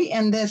story,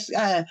 and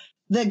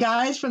the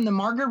guys from the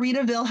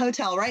Margaritaville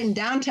Hotel right in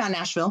downtown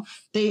Nashville,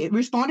 they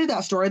responded to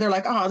that story. They're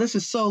like, oh, this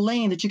is so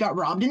lame that you got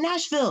robbed in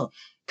Nashville.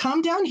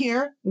 Come down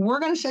here. We're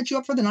going to set you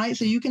up for the night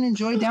so you can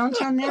enjoy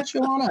downtown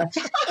Nashville on us.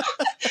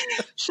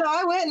 So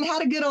I went and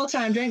had a good old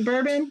time, drank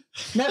bourbon,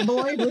 met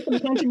boys,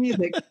 listened to country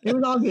music. It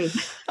was all good.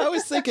 I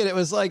was thinking it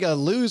was like a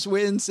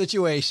lose-win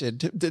situation,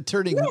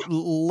 turning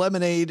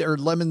lemonade or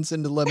lemons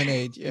into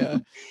lemonade. Yeah.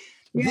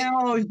 Yeah,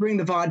 I'll always bring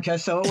the vodka,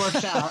 so it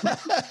works out.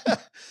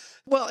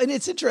 Well, and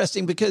it's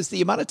interesting because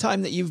the amount of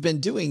time that you've been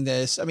doing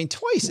this, I mean,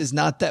 twice is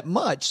not that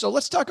much. So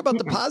let's talk about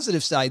the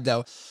positive side,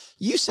 though.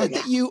 You said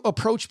that you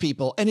approach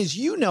people. And as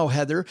you know,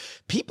 Heather,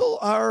 people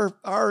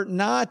are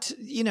not,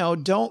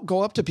 don't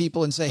go up to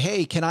people and say,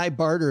 hey, can I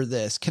barter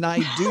this? Can I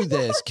do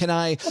this? Can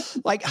I,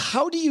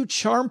 how do you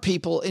charm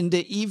people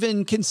into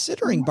even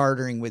considering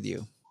bartering with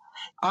you?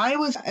 I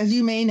was, as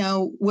you may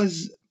know,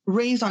 was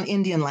raised on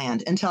Indian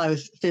land until I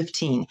was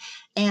 15.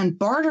 And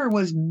barter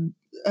was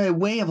a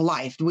way of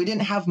life. We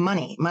didn't have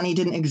money. Money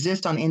didn't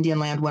exist on Indian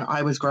land when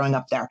I was growing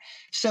up there.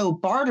 So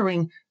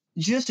bartering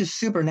just is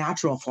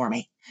supernatural for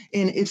me.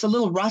 And it's a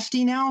little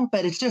rusty now,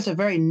 but it's just a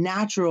very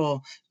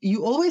natural.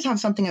 You always have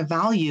something of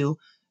value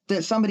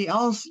that somebody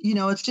else,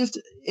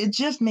 it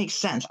just makes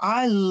sense.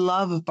 I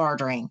love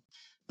bartering,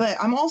 but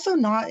I'm also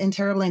not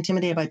terribly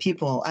intimidated by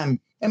people. I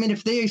mean,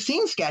 if they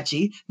seem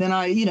sketchy, then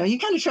you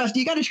got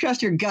to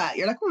trust your gut.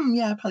 You're like,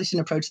 yeah, I probably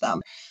shouldn't approach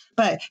them.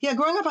 But yeah,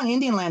 growing up on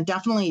Indian land,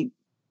 definitely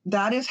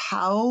that is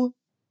how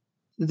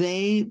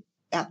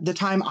at the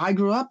time I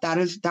grew up, that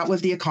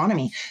was the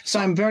economy. So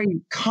I'm very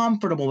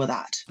comfortable with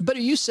that. But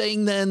are you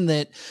saying then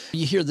that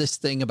you hear this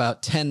thing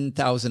about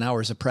 10,000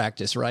 hours of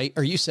practice, right?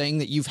 Are you saying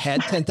that you've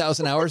had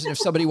 10,000 hours and if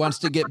somebody wants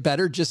to get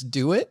better, just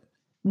do it?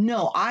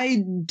 No,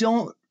 I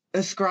don't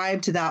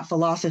ascribe to that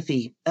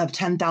philosophy of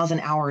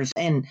 10,000 hours.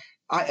 And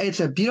it's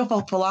a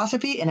beautiful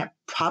philosophy and it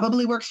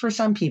probably works for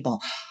some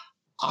people.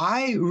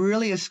 I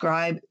really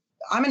ascribe,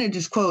 I'm going to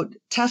just quote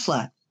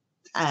Tesla.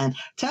 And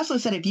Tesla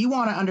said, if you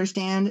want to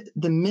understand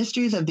the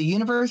mysteries of the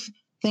universe,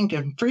 think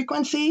of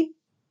frequency,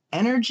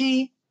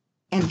 energy,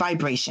 and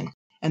vibration.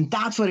 And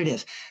that's what it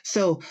is.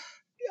 So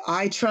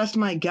I trust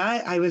my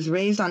gut. I was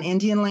raised on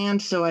Indian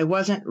land, so I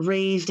wasn't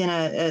raised in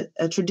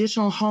a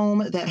traditional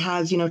home that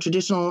has,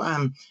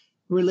 traditional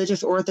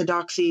religious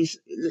orthodoxies.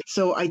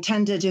 So I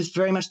tend to just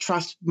very much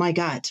trust my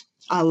gut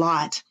a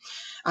lot.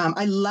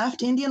 I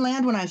left Indian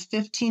land when I was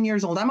 15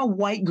 years old. I'm a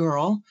white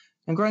girl.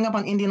 And growing up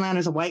on Indian land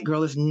as a white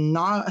girl it's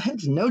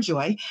no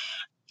joy.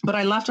 But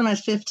I left when I was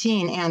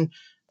 15 and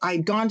my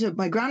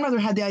grandmother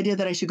had the idea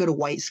that I should go to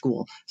white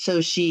school. So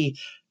she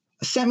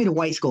sent me to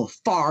white school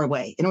far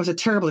away. And it was a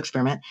terrible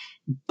experiment.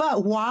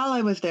 But while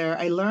I was there,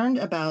 I learned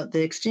about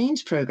the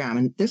exchange program.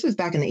 And this was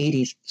back in the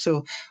 80s.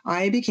 So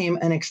I became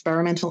an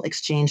experimental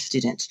exchange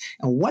student.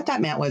 And what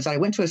that meant was I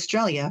went to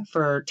Australia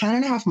for 10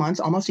 and a half months,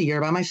 almost a year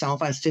by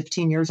myself. I was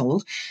 15 years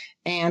old.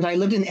 And I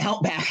lived in the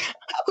outback,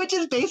 which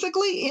is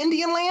basically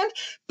Indian land,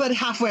 but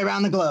halfway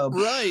around the globe.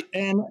 Right.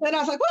 And I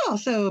was like, well,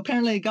 so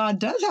apparently God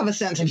does have a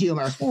sense of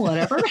humor,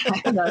 whatever.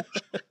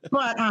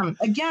 But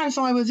again,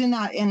 so I was in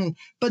that.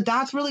 But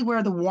that's really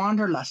where the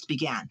wanderlust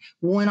began.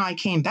 When I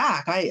came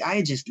back, I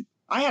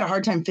had a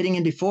hard time fitting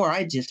in before.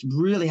 I just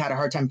really had a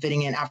hard time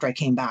fitting in after I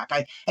came back.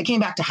 I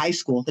came back to high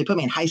school. They put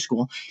me in high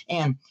school.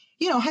 And,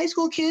 high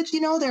school kids,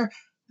 they're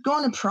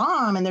going to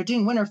prom and they're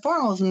doing winter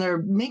formals and they're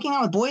making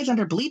out with boys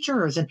under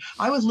bleachers. And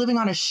I was living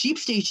on a sheep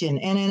station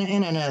and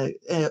in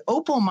a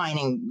opal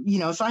mining,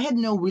 so I had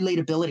no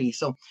relatability.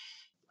 So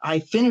I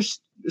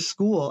finished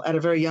school at a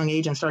very young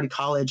age and started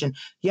college. And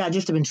yeah, I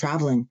just have been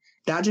traveling.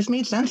 That just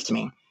made sense to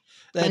me.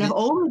 And I've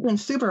always been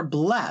super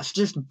blessed,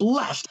 just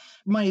blessed.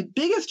 My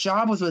biggest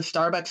job was with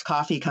Starbucks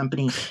Coffee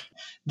Company.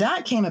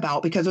 That came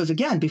about because it was,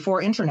 again,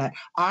 before internet.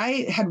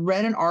 I had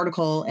read an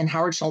article and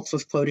Howard Schultz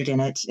was quoted in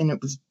it, and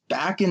it was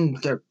back in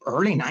the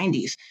early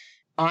 90s.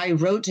 I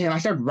wrote to him, I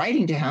started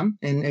writing to him,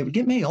 and it would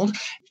get mailed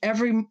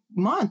every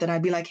month. And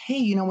I'd be like, hey,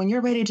 you know, when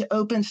you're ready to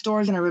open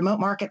stores in a remote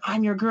market,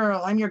 I'm your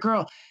girl.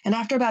 And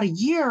after about a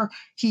year,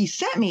 they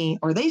sent me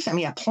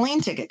a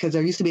plane ticket because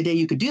there used to be a day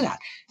you could do that.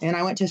 And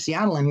I went to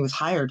Seattle and he was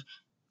hired.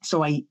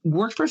 So I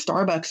worked for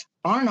Starbucks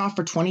on and off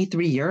for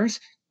 23 years.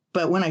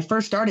 But when I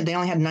first started, they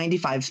only had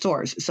 95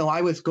 stores. So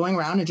I was going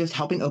around and just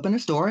helping open a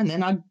store, and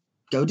then I'd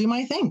go do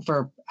my thing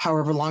for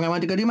however long I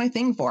wanted to go do my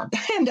thing for.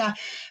 And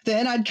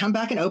then I'd come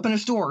back and open a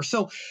store.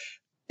 So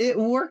it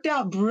worked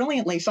out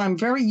brilliantly. So I'm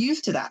very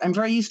used to that. I'm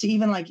very used to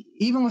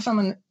even with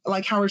someone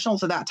like Howard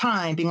Schultz at that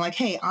time being like,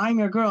 hey, I'm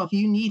your girl. If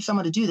you need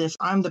someone to do this,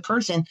 I'm the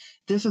person.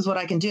 This is what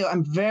I can do.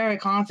 I'm very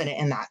confident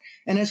in that.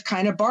 And it's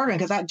kind of bartering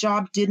because that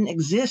job didn't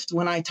exist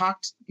when I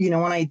talked, when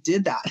I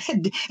did that.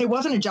 It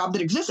wasn't a job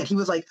that existed. He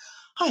was like,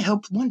 I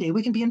hope one day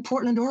we can be in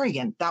Portland,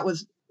 Oregon. That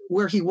was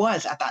where he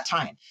was at that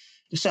time.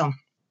 So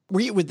were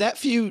you, with that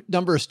few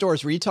number of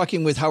stores, were you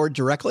talking with Howard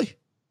directly?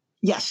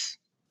 Yes.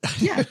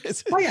 Yeah.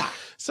 Oh, yeah.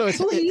 So it's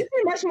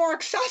much more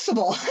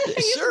accessible.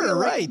 Sure.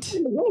 Right.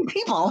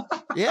 People.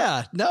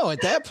 Yeah. No,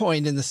 at that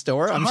point in the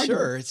store, I'm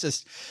sure it's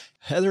just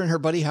Heather and her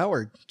buddy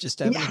Howard just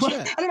having a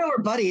chat. I don't know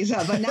we're buddies,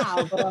 but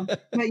now,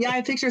 but yeah, I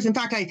have pictures. In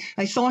fact,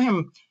 I saw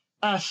him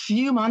a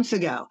few months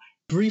ago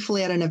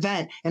briefly at an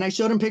event, and I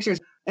showed him pictures,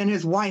 and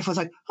his wife was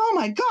like, oh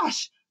my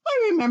gosh,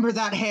 I remember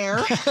that hair.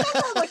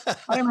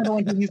 I remember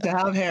when he used to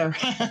have hair.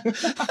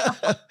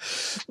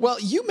 Well,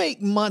 you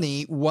make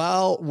money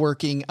while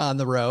working on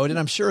the road. And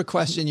I'm sure a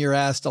question you're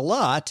asked a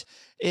lot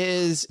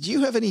is, do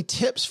you have any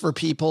tips for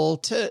people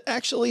to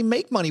actually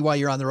make money while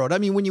you're on the road? I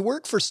mean, when you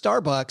work for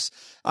Starbucks,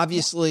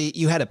 obviously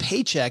you had a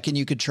paycheck and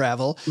you could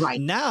travel. Right.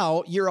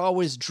 Now you're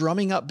always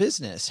drumming up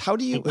business. How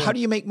do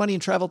you make money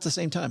and travel at the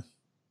same time?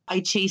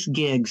 I chase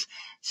gigs.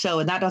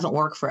 And that doesn't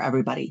work for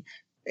everybody.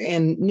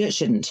 And it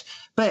shouldn't.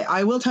 But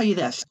I will tell you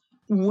this,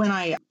 when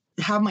I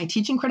have my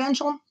teaching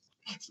credential,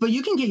 but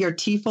you can get your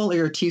TEFL or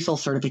your TESOL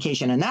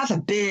certification. And that's a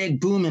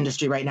big boom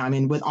industry right now. I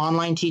mean, with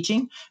online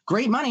teaching,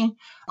 great money.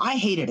 I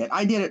hated it.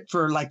 I did it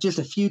for just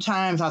a few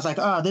times. I was like,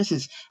 oh,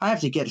 I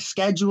have to get a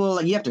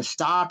schedule. You have to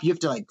stop. You have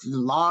to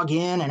log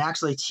in and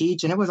actually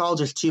teach. And it was all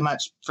just too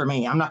much for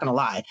me. I'm not going to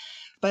lie.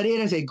 But it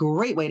is a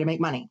great way to make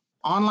money.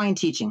 Online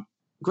teaching.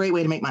 Great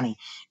way to make money.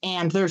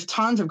 And there's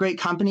tons of great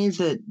companies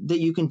that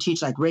you can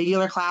teach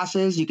regular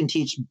classes. You can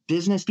teach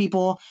business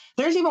people.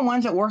 There's even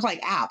ones that work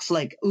like apps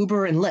like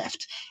Uber and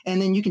Lyft. And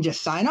then you can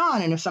just sign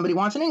on. And if somebody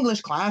wants an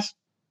English class,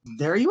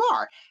 there you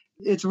are.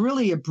 It's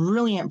really a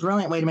brilliant,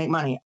 brilliant way to make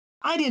money.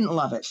 I didn't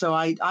love it. So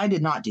I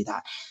did not do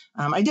that.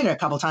 I did it a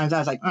couple of times. I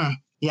was like,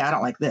 yeah, I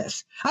don't like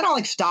this. I don't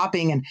like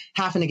stopping and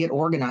having to get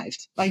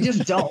organized. I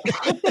just don't.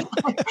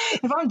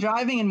 If I'm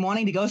driving and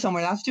wanting to go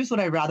somewhere, that's just what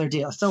I'd rather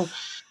do. So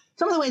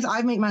some of the ways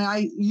I make money,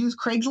 I use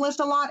Craigslist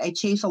a lot. I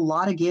chase a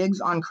lot of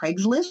gigs on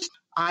Craigslist.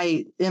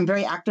 I am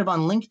very active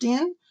on LinkedIn,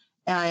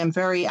 and I am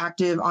very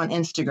active on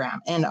Instagram.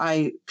 And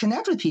I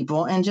connect with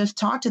people and just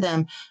talk to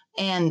them.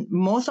 And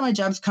most of my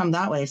jobs come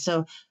that way.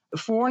 So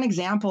for an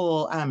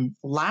example,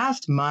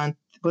 last month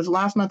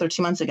or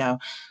 2 months ago,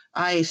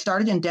 I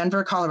started in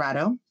Denver,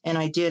 Colorado, and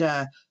I did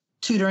a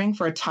tutoring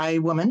for a Thai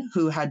woman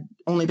who had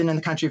only been in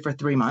the country for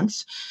 3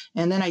 months.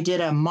 And then I did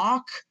a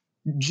mock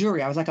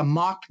jury. I was like a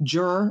mock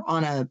juror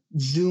on a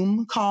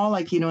Zoom call,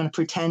 in a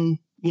pretend,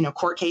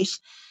 court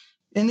case.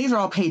 And these are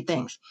all paid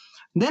things.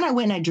 Then I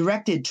went and I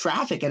directed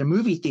traffic at a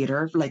movie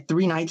theater for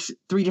 3 nights,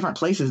 3 different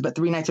places, but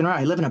 3 nights in a row.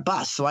 I live in a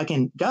bus, so I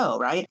can go,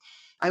 right?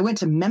 I went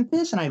to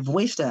Memphis and I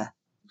voiced a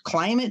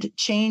climate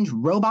change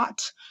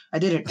robot. I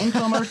did an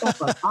infomercial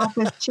for an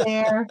office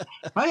chair.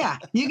 Oh yeah.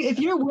 If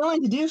you're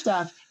willing to do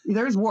stuff,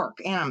 there's work.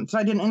 And so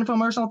I did an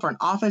infomercial for an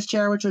office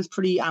chair, which was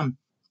pretty,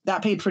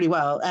 that paid pretty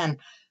well. And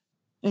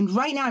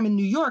right now I'm in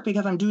New York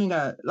because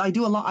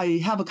I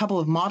have a couple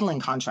of modeling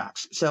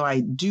contracts. So I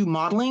do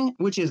modeling,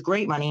 which is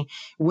great money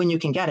when you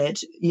can get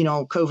it.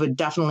 COVID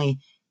definitely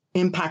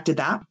impacted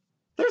that.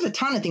 There's a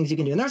ton of things you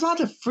can do. And there's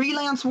lots of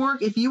freelance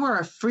work. If you are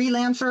a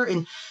freelancer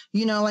and,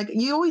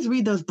 you always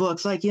read those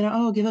books,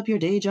 give up your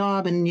day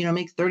job and,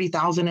 make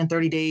 30,000 in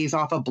 30 days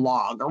off a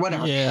blog or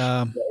whatever.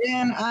 Yeah.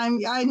 And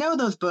I know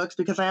those books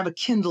because I have a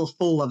Kindle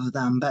full of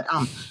them, but,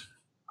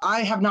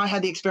 I have not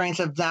had the experience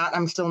of that.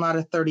 I'm still not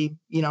a 30,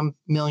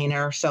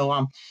 millionaire.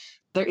 So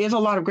there is a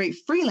lot of great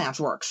freelance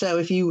work.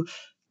 So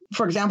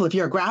for example, if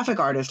you're a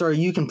graphic artist or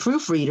you can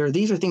proofread or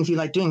these are things you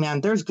like doing,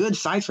 man, there's good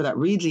sites for that.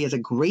 Readsy is a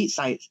great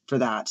site for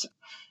that.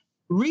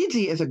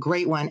 Readsy is a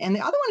great one. And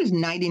the other one is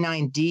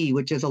 99D,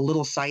 which is a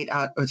little site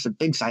it's a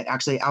big site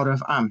actually out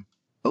of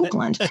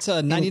Oakland. That's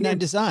 99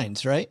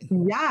 Designs, right?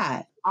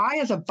 Yeah. I,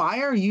 as a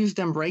buyer, use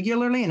them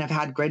regularly and have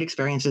had great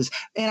experiences.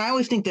 And I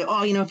always think that,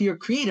 if you're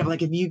creative,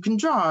 like if you can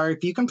draw or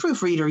if you can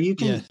proofread or you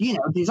can,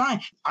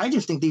 design, I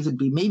just think these would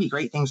be maybe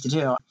great things to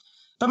do.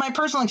 But my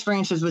personal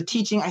experiences with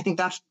teaching, I think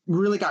that's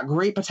really got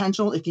great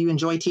potential if you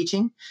enjoy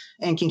teaching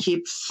and can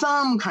keep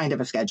some kind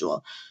of a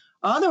schedule.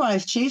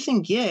 Otherwise,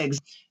 chasing gigs,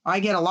 I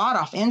get a lot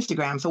off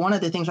Instagram. So one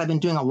of the things I've been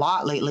doing a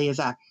lot lately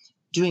is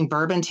doing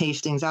bourbon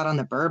tastings out on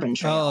the bourbon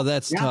trail. Oh,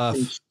 that's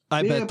tough.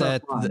 I bet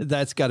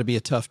that's got to be a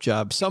tough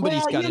job.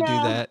 Somebody's got to do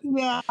that.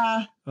 Yeah.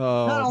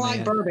 Oh, I don't man.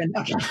 like bourbon.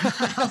 Okay.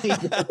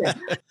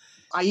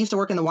 I used to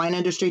work in the wine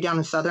industry down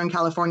in Southern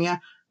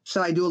California,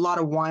 so I do a lot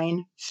of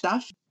wine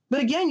stuff. But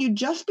again, you'd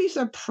just be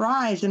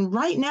surprised. And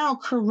right now,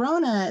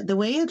 Corona, the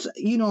way it's,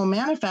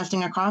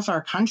 manifesting across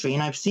our country,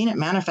 and I've seen it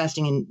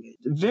manifesting in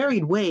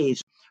varied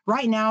ways.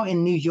 Right now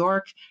in New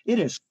York, it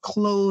is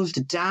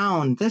closed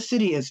down. This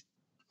city is,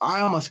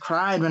 I almost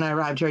cried when I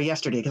arrived here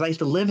yesterday because I used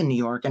to live in New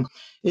York, and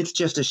it's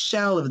just a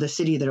shell of the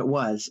city that it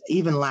was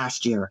even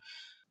last year.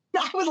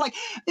 It was like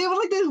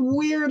this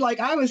weird,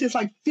 I was just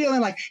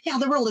feeling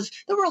the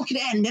world could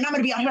end and I'm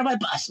going to be out here on my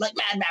bus, like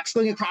Mad Max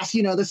going across,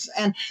 this,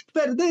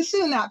 but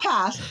soon that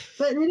passed.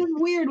 But it is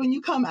weird when you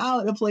come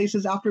out of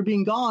places after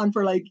being gone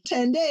for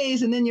 10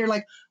 days and then you're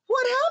like,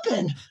 what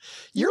happened?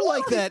 You're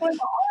like that.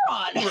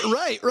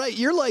 Right.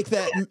 You're like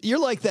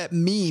that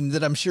meme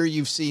that I'm sure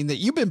you've seen that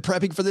you've been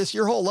prepping for this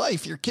your whole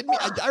life. You're kidding me?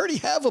 I already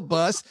have a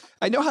bus.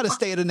 I know how to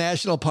stay at a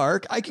national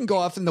park. I can go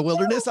off in the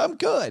wilderness. I'm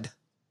good.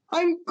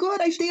 I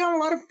stay on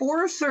a lot of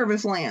Forest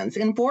Service lands.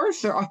 And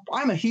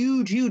I'm a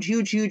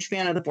huge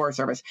fan of the Forest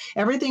Service.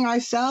 Everything I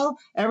sell,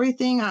 I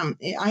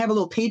have a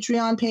little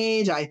Patreon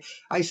page.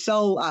 I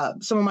sell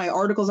some of my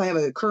articles. I have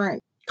a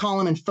current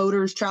column in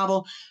Photos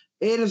Travel.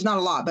 It is not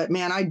a lot, but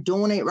man, I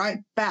donate right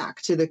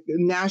back to the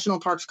National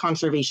Parks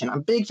Conservation. I'm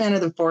a big fan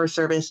of the Forest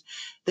Service.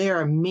 They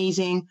are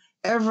amazing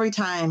every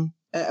time.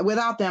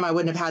 Without them, I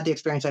wouldn't have had the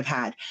experience I've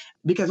had.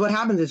 Because what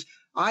happens is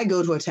I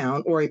go to a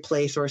town or a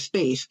place or a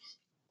space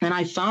and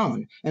I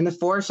phone, and the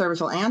Forest Service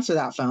will answer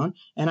that phone.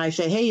 And I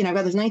say, hey, I've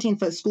got this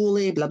 19-foot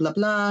schoolie, blah, blah,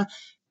 blah.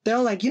 They're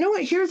like, you know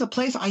what? Here's a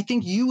place I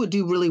think you would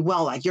do really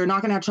well. You're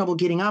not going to have trouble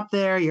getting up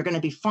there. You're going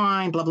to be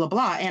fine, blah, blah,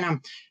 blah.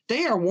 And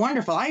they are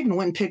wonderful. I even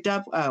went and picked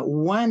up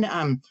one,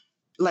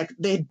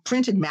 they had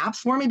printed maps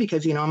for me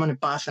because, I'm on a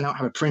bus and I don't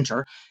have a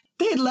printer.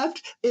 They had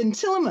left in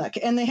Tillamook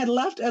and they had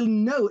left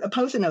a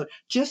Post-it note,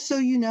 just so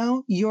you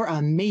know, you're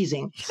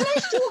amazing. And I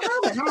still have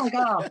it. And I'm like,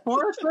 oh,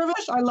 Forest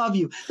Service, I love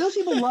you. Those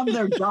people love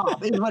their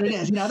job is what it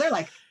is. They're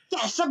like,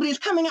 yeah, somebody's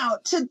coming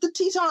out to the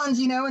Tetons,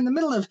 in the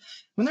middle of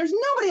when there's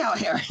nobody out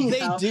here.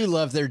 They do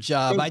love their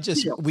job.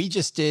 We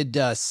just did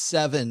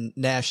 7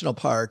 national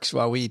parks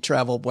while we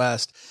traveled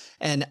west,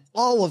 and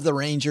all of the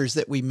rangers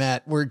that we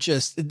met were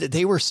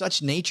they were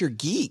such nature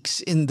geeks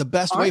in the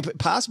best way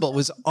possible. It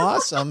was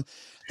awesome.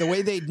 The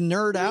way they'd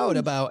nerd out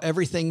about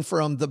everything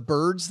from the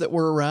birds that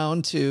were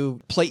around to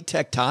plate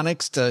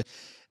tectonics to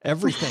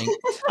everything.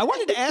 I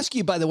wanted to ask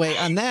you, by the way,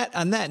 on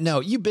that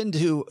note, you've been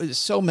to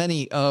so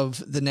many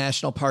of the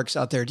national parks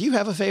out there. Do you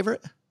have a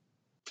favorite?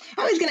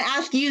 I was going to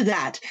ask you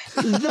that.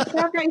 The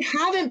park I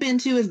haven't been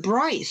to is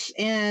Bryce,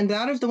 and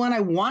that is the one I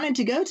wanted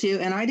to go to,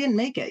 and I didn't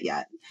make it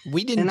yet.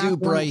 We didn't do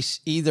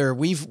Bryce either.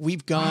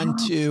 We've gone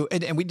to,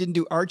 and we didn't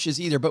do Arches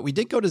either, but we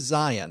did go to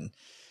Zion.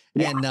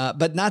 Yeah. And,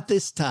 but not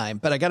this time,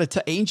 but I got to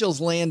tell Angel's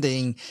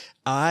Landing.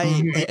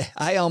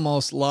 I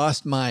almost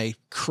lost my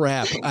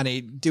crap on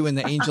doing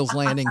the Angel's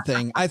Landing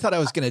thing. I thought I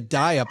was going to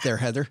die up there,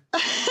 Heather.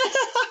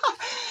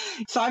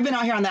 So I've been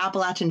out here on the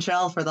Appalachian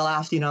Trail for the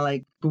last,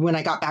 when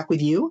I got back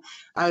with you,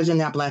 I was in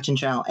the Appalachian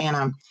Trail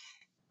and,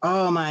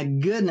 oh my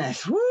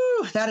goodness. Woo.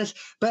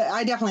 But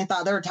I definitely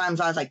thought there were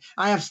times I was like,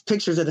 I have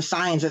pictures of the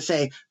signs that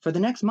say, for the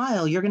next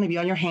mile, you're going to be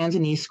on your hands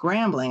and knees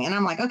scrambling. And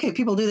I'm like, okay,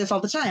 people do this all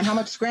the time. How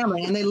much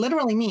scrambling? And they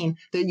literally mean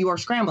that you are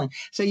scrambling.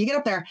 So you get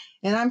up there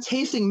and I'm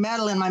tasting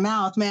metal in my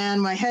mouth, man,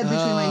 my head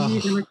between my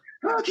knees. And I'm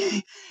like,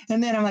 okay.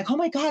 And then I'm like, oh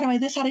my God, am I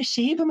this out of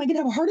shape? Am I going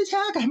to have a heart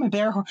attack? I have my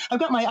bear horn. I've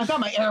got my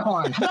air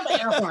horn. I've got my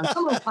air horn.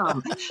 Someone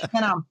come.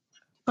 And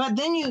but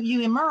then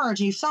you emerge,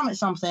 you summit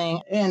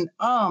something, and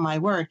oh my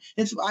word,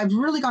 I've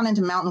really gone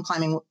into mountain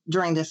climbing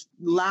during this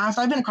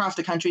I've been across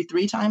the country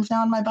 3 times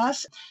now in my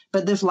bus,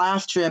 but this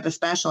last trip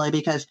especially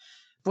because,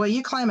 boy,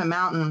 you climb a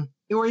mountain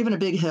or even a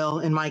big hill,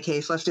 in my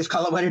case, let's just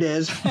call it what it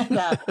is.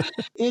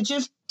 It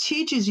just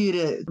teaches you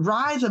to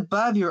rise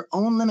above your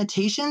own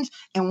limitations.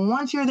 And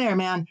once you're there,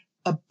 man,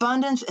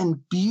 abundance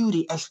and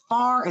beauty as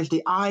far as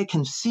the eye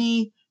can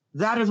see.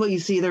 That is what you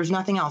see. There's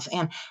nothing else.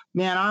 And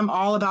man, I'm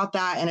all about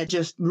that. And it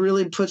just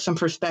really puts some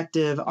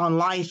perspective on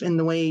life and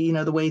the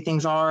way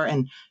things are.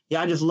 And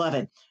yeah, I just love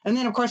it. And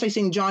then of course I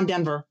sing John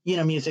Denver,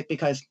 music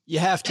because you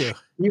have to,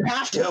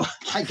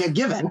 like a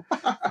given.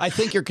 I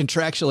think you're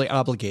contractually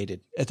obligated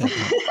at that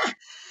point.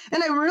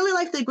 And I really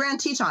like the Grand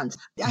Tetons.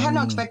 I had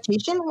no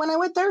expectation when I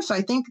went there. So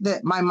I think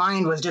that my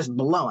mind was just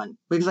blowing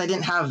because I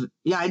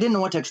didn't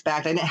know what to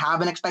expect. I didn't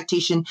have an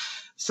expectation.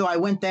 So I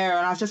went there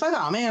and I was just like,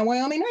 oh man,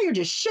 Wyoming, now you're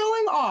just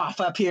showing off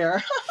up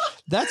here.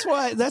 That's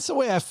the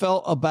way I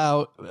felt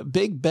about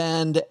Big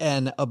Bend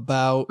and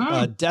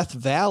about Death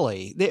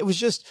Valley.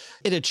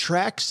 It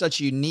attracts such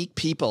unique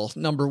people,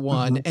 number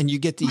one, and you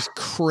get these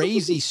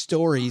crazy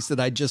stories that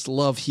I just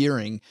love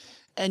hearing.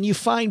 And you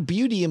find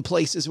beauty in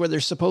places where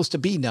there's supposed to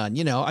be none.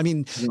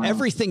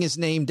 Everything is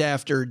named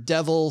after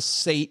devil,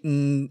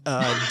 Satan,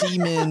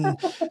 demon.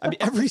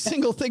 Every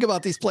single thing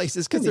about these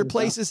places, because they're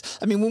places.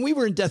 When we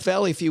were in Death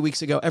Valley a few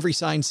weeks ago, every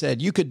sign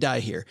said you could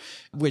die here,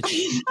 which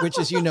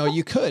is,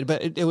 you could,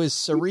 but it was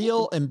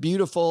surreal and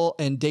beautiful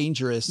and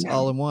dangerous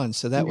all in one.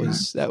 So that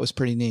was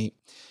pretty neat.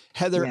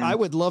 Heather, I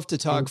would love to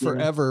talk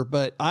forever,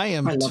 but I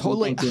am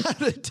totally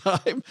out of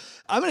time.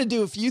 I'm going to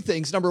do a few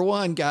things. Number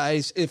one,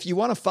 guys, if you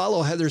want to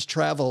follow Heather's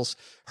travels,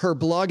 her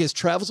blog is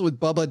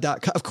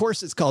travelswithbubba.com. Of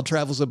course, it's called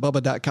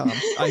travelswithbubba.com,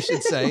 I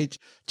should say.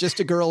 Just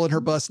a girl and her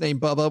bus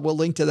named Bubba. We'll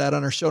link to that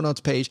on our show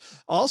notes page.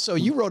 Also,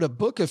 you wrote a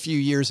book a few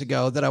years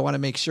ago that I want to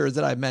make sure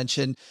that I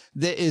mention.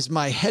 That is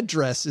My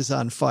Headdress is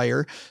on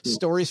Fire.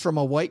 Stories from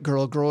a white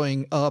girl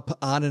growing up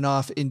on and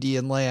off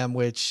Indian land,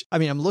 which,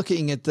 I'm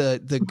looking at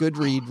the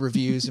Goodread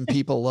reviews and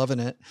people loving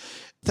it.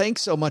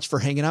 Thanks so much for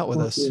hanging out with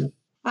us.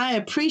 I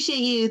appreciate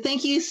you.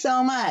 Thank you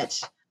so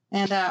much.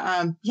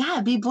 And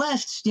be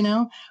blessed,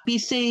 be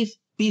safe,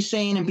 be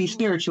sane, and be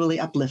spiritually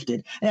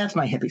uplifted. That's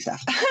my hippie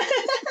stuff.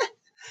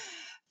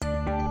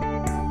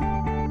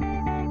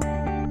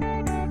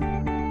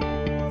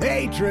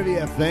 Hey,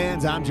 trivia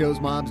fans, I'm Joe's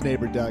mom's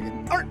neighbor,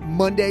 Duggan. Aren't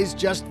Mondays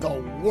just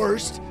the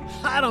worst?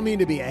 I don't mean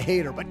to be a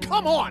hater, but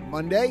come on,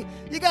 Monday.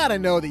 You gotta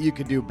know that you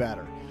can do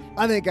better.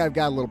 I think I've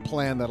got a little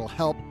plan that'll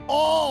help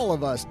all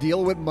of us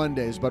deal with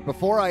Mondays. But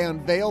before I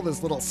unveil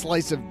this little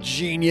slice of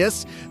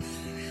genius,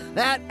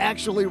 that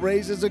actually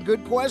raises a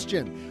good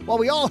question. While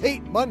we all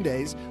hate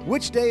Mondays,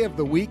 which day of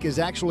the week is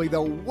actually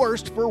the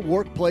worst for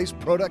workplace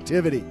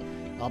productivity?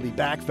 I'll be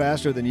back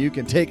faster than you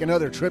can take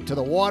another trip to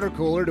the water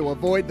cooler to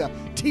avoid the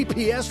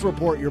TPS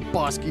report your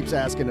boss keeps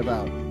asking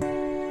about.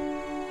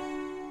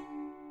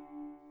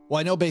 Well,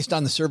 I know based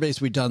on the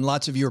surveys we've done,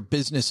 lots of you are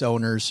business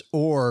owners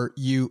or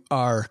you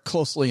are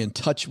closely in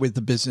touch with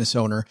the business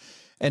owner.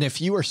 And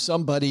if you are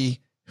somebody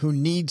who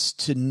needs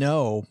to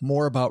know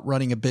more about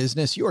running a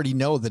business, you already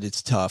know that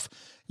it's tough.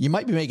 You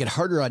might be making it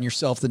harder on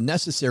yourself than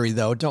necessary,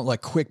 though. Don't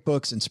let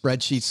QuickBooks and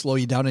spreadsheets slow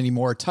you down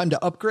anymore. Time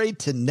to upgrade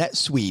to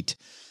NetSuite.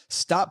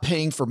 Stop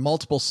paying for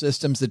multiple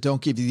systems that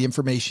don't give you the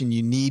information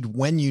you need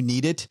when you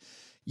need it.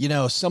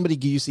 Somebody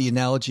used the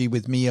analogy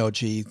with me, OG,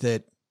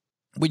 that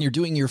when you're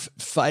doing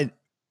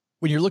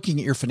when you're looking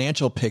at your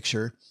financial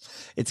picture,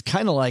 it's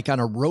kind of like on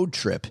a road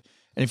trip.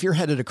 And if you're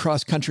headed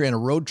across country on a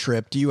road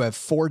trip, do you have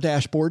 4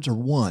 dashboards or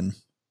 1? You're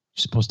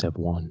supposed to have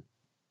 1.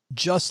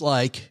 Just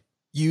like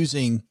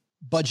using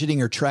budgeting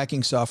or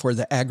tracking software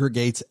that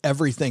aggregates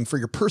everything for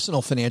your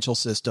personal financial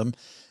system,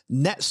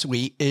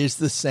 NetSuite is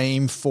the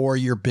same for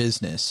your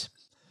business.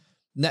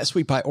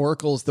 NetSuite by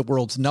Oracle is the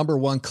world's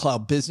 #1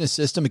 cloud business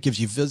system. It gives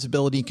you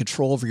visibility and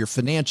control over your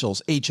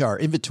financials, HR,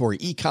 inventory,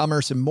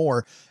 e-commerce, and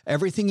more.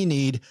 Everything you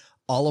need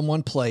all in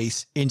one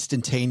place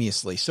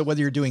instantaneously. So whether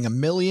you're doing $1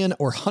 million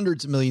or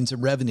hundreds of millions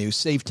in revenue,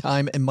 save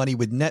time and money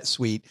with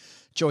NetSuite.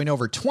 Join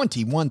over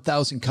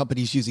 21,000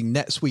 companies using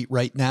NetSuite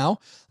right now.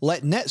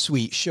 Let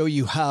NetSuite show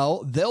you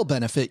how they'll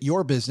benefit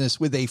your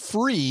business with a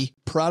free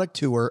product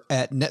tour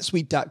at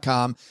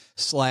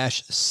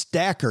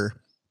netsuite.com/stacker.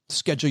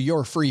 Schedule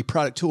your free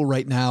product tour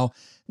right now.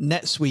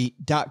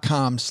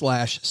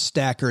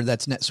 netsuite.com/stacker.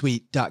 That's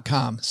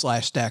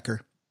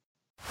netsuite.com/stacker.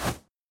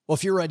 Well,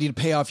 if you're ready to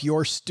pay off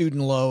your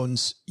student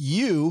loans,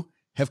 you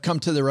have come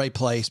to the right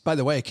place. By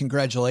the way,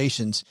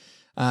 congratulations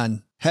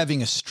on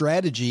having a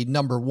strategy,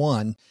 number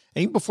one.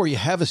 And even before you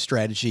have a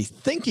strategy,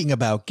 thinking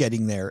about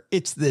getting there.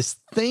 It's this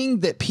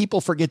thing that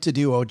people forget to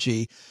do,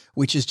 OG,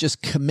 which is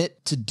just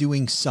commit to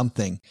doing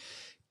something.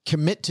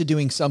 Commit to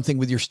doing something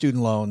with your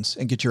student loans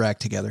and get your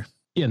act together.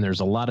 Yeah, and there's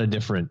a lot of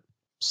different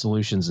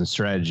solutions and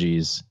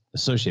strategies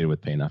associated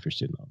with paying off your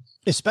student loans.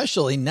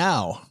 Especially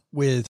now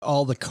with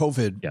all the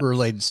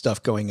COVID-related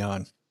stuff going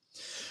on.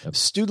 Yep.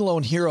 Student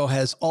Loan Hero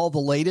has all the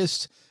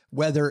latest,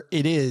 whether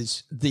it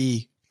is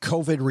the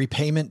COVID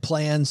repayment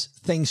plans,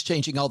 things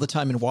changing all the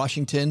time in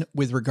Washington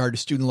with regard to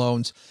student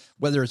loans,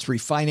 whether it's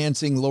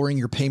refinancing, lowering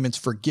your payments,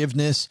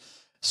 forgiveness.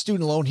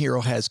 Student Loan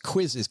Hero has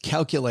quizzes,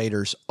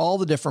 calculators, all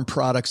the different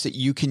products that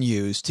you can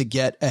use to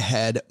get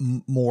ahead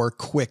more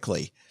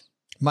quickly.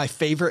 My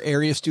favorite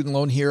area of Student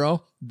Loan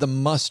Hero, the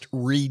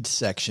must-read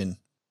section,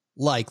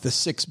 like the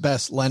 6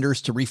 best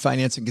lenders to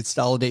refinance and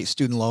consolidate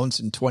student loans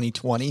in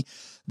 2020,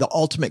 the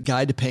ultimate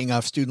guide to paying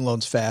off student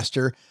loans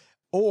faster,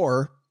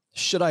 or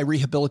should I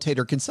rehabilitate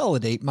or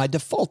consolidate my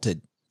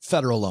defaulted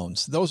federal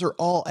loans? Those are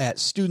all at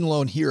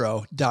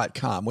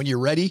studentloanhero.com. When you're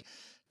ready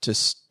to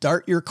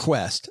start your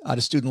quest out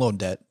of student loan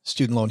debt,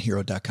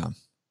 studentloanhero.com.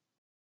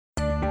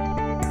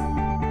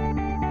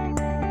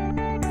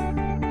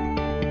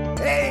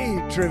 Hey,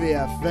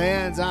 trivia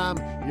fans? I'm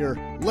your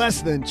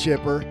less than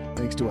chipper,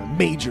 thanks to a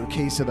major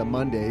case of the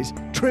Mondays,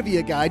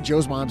 trivia guy,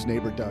 Joe's mom's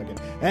neighbor, Doug. And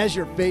as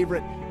your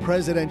favorite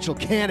presidential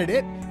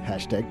candidate,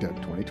 hashtag Doug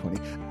 2020,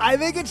 I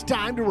think it's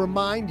time to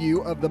remind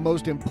you of the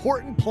most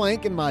important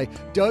plank in my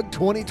Doug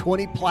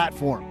 2020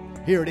 platform.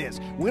 Here it is.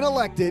 When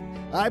elected,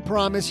 I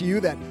promise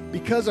you that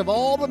because of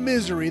all the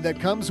misery that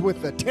comes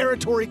with the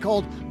territory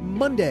called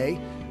Monday,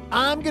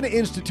 I'm going to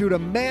institute a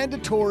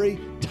mandatory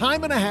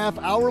time-and-a-half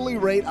hourly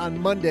rate on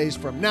Mondays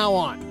from now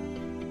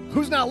on.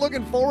 Who's not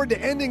looking forward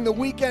to ending the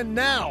weekend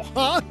now,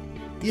 huh?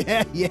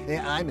 Yeah,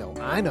 I know.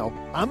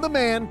 I'm the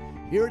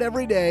man. Hear it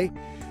every day.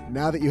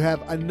 Now that you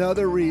have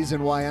another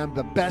reason why I'm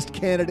the best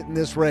candidate in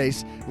this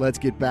race, let's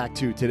get back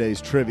to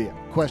today's trivia.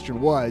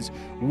 Question was,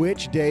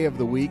 which day of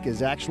the week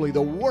is actually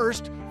the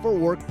worst for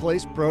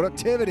workplace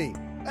productivity?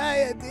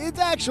 It's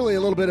actually a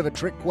little bit of a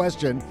trick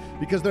question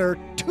because there are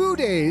 2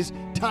 days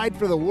tied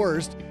for the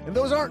worst, and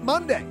those aren't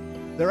Monday.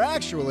 They're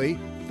actually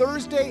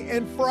Thursday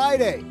and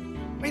Friday.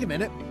 Wait a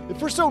minute.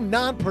 If we're so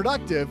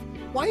non-productive,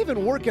 why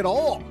even work at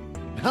all?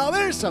 Now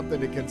there's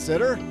something to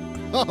consider.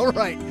 All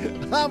right,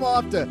 I'm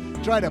off to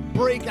try to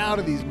break out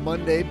of these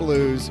Monday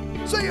blues.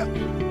 See ya.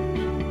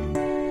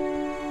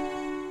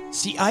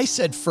 See, I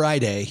said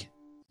Friday.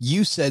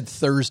 You said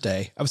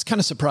Thursday. I was kind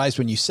of surprised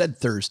when you said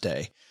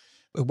Thursday.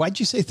 Why'd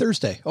you say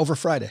Thursday over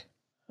Friday?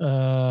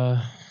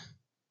 I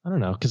don't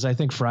know, because I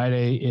think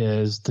Friday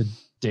is the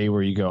day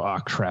where you go, oh,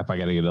 crap, I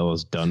got to get all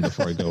this done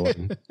before I go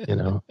in,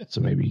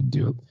 So maybe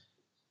do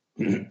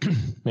a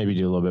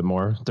little bit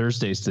more.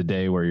 Thursday's the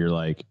day where you're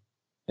like,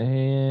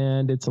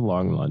 and it's a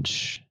long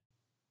lunch,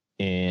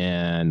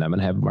 and I'm going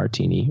to have a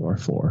martini or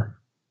 4.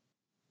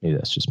 Maybe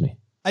that's just me.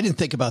 I didn't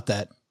think about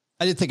that.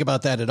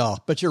 At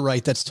all. But you're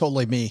right. That's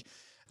totally me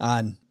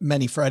on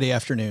many Friday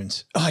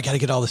afternoons. Oh, I got to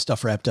get all this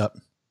stuff wrapped up.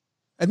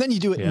 And then you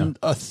do it in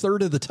a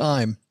third of the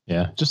time.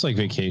 Yeah, just like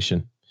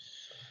vacation.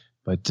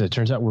 But it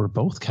turns out we're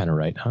both kind of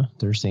right, huh?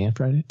 Thursday and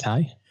Friday.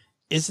 Ty?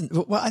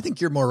 Well, I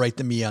think you're more right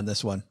than me on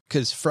this one,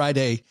 because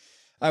Friday,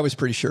 I was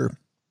pretty sure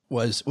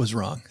was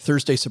wrong.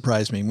 Thursday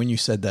surprised me when you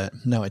said that.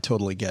 Now I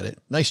totally get it.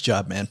 Nice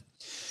job, man.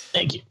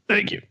 Thank you.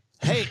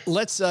 Hey,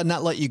 let's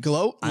not let you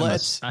gloat.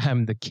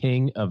 I'm the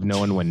king of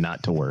knowing when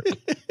not to work.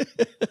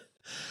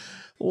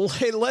 Well,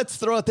 hey, let's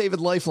throw out Haven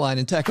Lifeline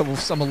and tackle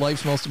some of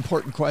life's most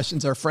important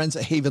questions. Our friends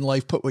at Haven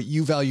Life put what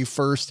you value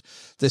first.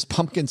 This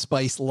pumpkin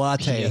spice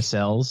latte.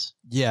 PSLs.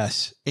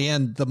 Yes.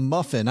 And the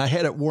muffin. I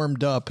had it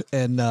warmed up,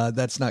 and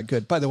that's not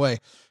good. By the way,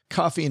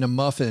 coffee and a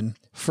muffin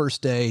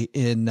first day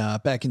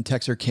back in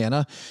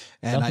Texarkana.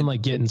 And nothing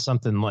like getting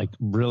something like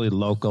really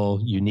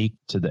local, unique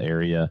to the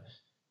area.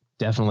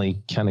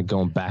 Definitely kind of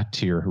going back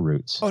to your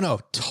roots. Oh, no,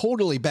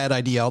 totally bad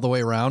idea all the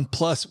way around.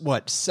 Plus,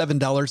 what,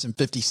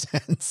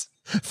 $7.50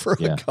 for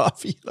a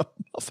coffee and a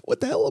muffin? What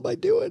the hell am I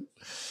doing?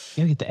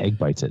 You gotta get the egg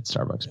bites at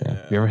Starbucks, man.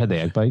 You ever had the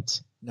egg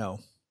bites?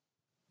 No.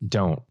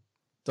 Don't.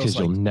 Because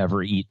you'll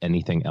never eat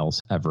anything else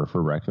ever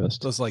for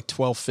breakfast. Those like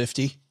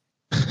 $12.50.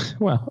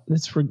 Well,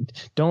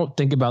 don't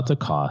think about the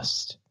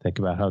cost. Think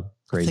about how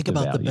great Think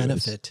about the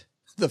benefit,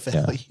 the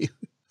value,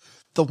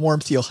 the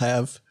warmth you'll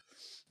have,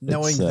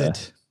 knowing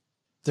that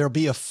there'll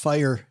be a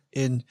fire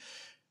in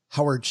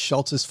Howard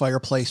Schultz's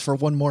fireplace for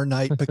one more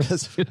night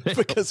because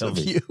of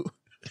you.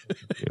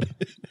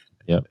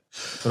 Yep.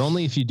 But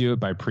only if you do it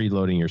by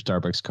preloading your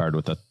Starbucks card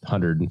with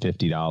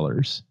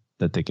 $150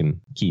 that they can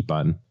keep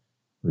on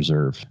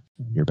reserve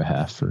on your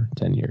behalf for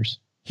 10 years.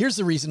 Here's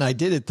the reason I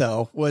did it,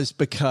 though, was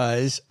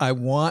because I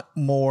want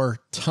more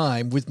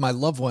time with my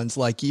loved ones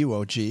like you,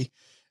 OG.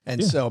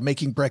 And so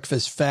making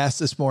breakfast fast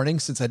this morning,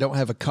 since I don't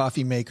have a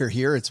coffee maker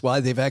here, it's why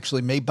they've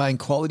actually made buying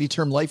quality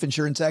term life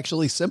insurance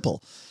actually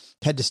simple.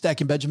 Head to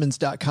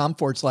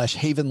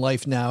stackingbenjamins.com/Haven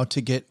Life now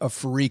to get a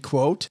free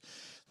quote.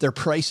 Their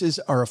prices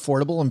are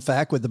affordable. In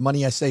fact, with the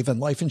money I save on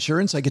life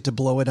insurance, I get to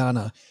blow it on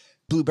a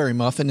blueberry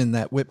muffin and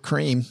that whipped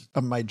cream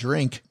of my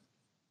drink.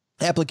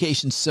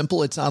 Application's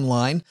simple. It's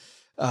online.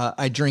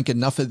 I drink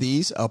enough of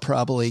these. I'll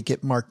probably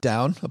get marked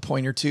down a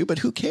point or two, but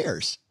who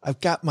cares?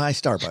 I've got my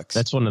Starbucks.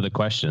 That's one of the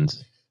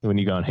questions when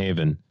you go on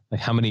Haven.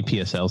 Like, how many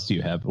PSLs do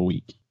you have a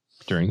week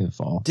during the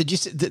fall? Did you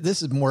see,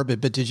 this is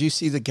morbid, but did you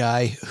see the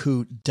guy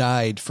who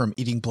died from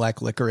eating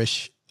black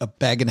licorice, a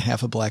bag and a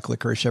half of black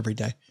licorice every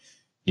day?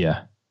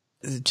 Yeah.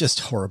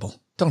 Just horrible.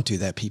 Don't do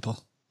that,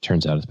 people.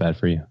 Turns out it's bad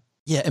for you.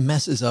 Yeah, it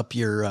messes up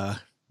your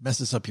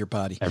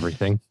body.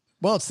 Everything.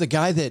 Well, it's a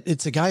guy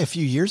a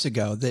few years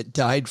ago that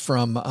died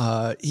from,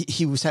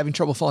 he was having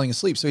trouble falling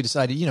asleep. So he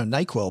decided,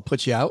 NyQuil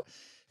puts you out.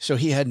 So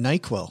he had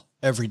NyQuil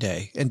every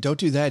day. And don't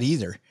do that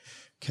either,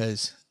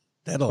 because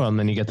Well, and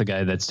then you get the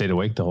guy that stayed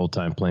awake the whole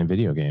time playing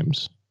video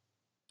games.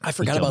 I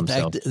forgot about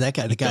that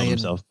guy. The guy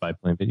himself by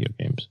playing video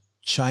games.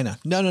 China.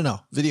 No.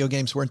 Video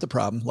games weren't the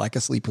problem. Lack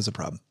of sleep was a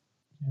problem.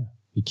 Yeah.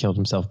 He killed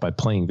himself by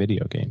playing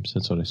video games.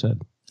 That's what I said.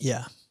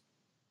 Yeah.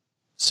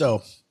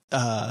 So,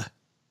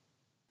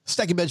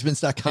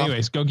 stackingbenjamins.com.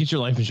 Anyways, go get your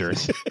life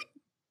insurance.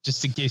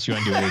 Just in case you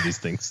want to do any of these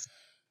things.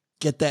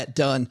 Get that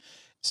done.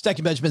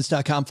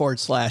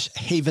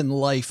 stackingbenjamins.com/Haven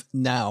Life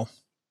now.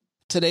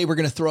 Today, we're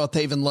going to throw out the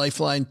Haven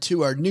Lifeline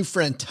to our new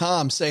friend,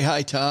 Tom. Say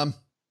hi, Tom.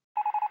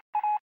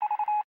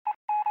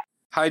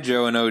 Hi,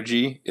 Joe and OG.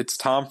 It's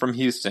Tom from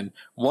Houston,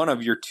 one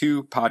of your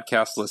 2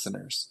 podcast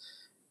listeners.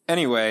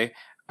 Anyway,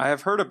 I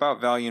have heard about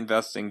value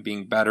investing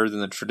being better than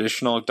the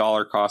traditional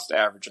dollar cost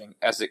averaging,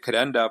 as it could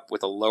end up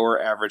with a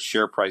lower average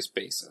share price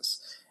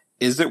basis.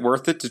 Is it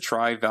worth it to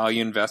try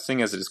value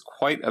investing, as it is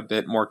quite a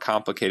bit more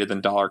complicated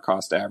than dollar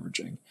cost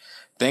averaging?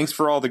 Thanks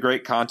for all the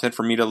great content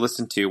for me to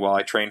listen to while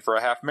I train for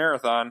a half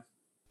marathon.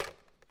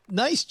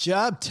 Nice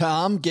job,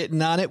 Tom,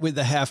 getting on it with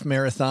the half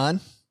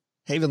marathon.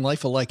 Haven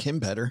Life will like him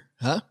better,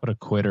 huh? What a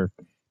quitter.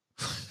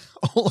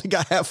 Only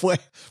got halfway.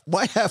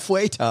 Why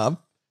halfway, Tom?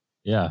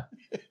 Yeah.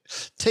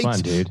 Come on,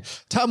 dude.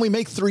 Tom, we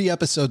make 3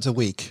 episodes a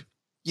week.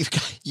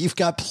 You've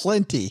got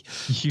plenty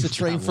to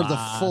train for the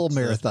full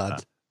marathon.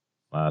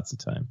 Lots of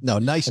time. No,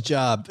 nice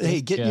job.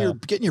 Hey, getting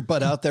your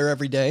butt out there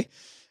every day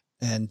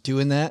and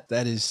doing that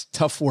is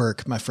tough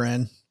work, my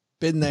friend.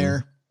 Been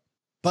there,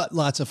 but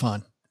lots of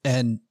fun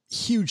and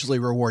hugely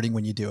rewarding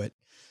when you do it.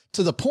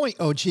 To the point,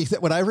 OG,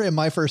 that when I ran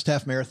my first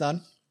half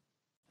marathon,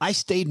 I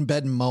stayed in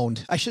bed and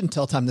moaned. I shouldn't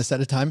tell Tom this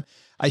at a time.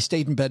 I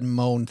stayed in bed and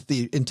moaned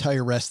the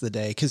entire rest of the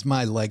day because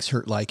my legs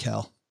hurt like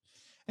hell.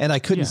 And I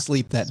couldn't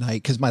sleep that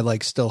night because my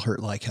legs still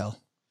hurt like hell.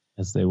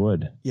 As they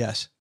would.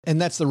 Yes.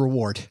 And that's the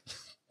reward.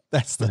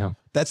 That's the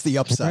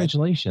upside.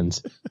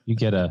 Congratulations. You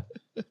get a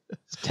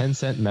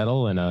 10-cent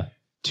medal and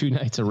 2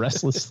 nights of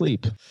restless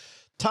sleep.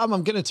 Tom,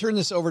 I'm going to turn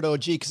this over to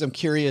OG because I'm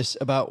curious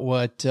about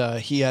what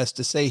he has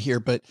to say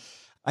here, but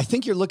I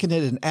think you're looking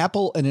at an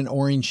apple and an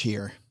orange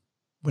here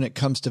when it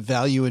comes to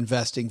value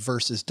investing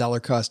versus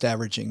dollar cost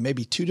averaging,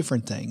 maybe 2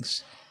 different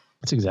things.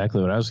 That's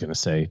exactly what I was going to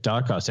say.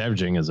 Dollar cost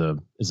averaging is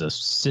a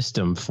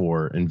system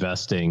for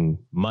investing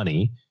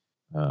money,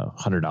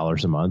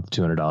 $100 a month,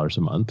 $200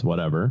 a month,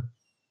 whatever.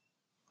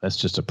 That's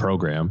just a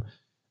program.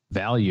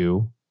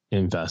 Value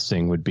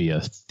investing would be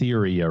a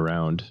theory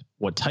around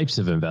what types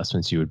of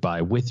investments you would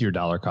buy with your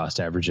dollar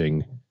cost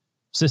averaging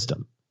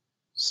system.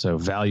 So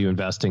value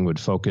investing would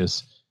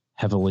focus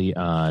heavily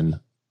on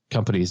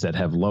companies that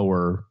have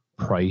lower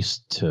price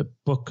to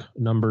book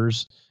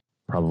numbers.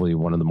 Probably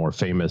one of the more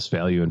famous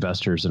value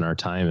investors in our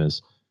time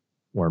is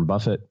Warren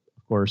Buffett,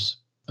 of course.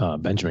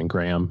 Benjamin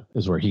Graham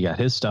is where he got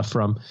his stuff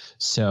from.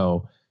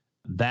 So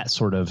that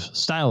sort of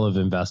style of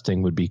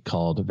investing would be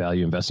called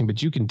value investing,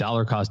 but you can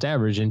dollar cost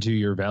average into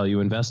your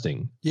value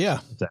investing. Yeah.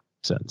 If that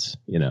makes sense.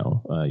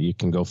 You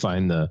can go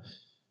find the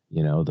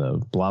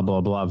blah,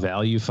 blah, blah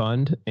value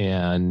fund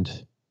and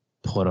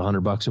put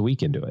 $100 a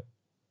week into it.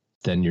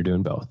 Then you're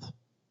doing both.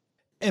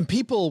 And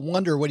people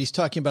wonder what he's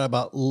talking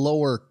about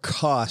lower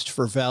cost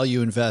for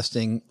value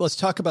investing. Let's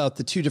talk about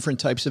the 2 different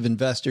types of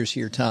investors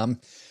here, Tom.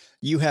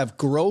 You have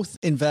growth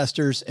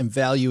investors and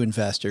value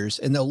investors,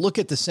 and they'll look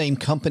at the same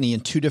company in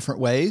 2 different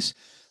ways.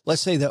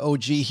 Let's say the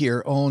OG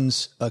here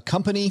owns a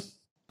company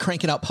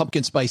cranking out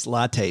pumpkin spice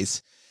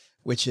lattes,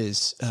 which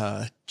is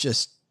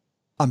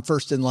I'm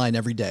first in line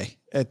every day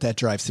at that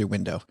drive-through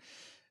window.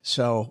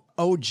 So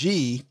OG,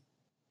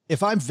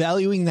 if I'm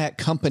valuing that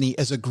company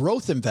as a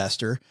growth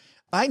investor,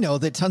 I know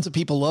that tons of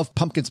people love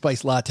pumpkin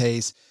spice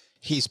lattes.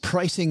 He's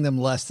pricing them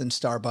less than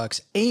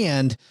Starbucks,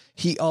 and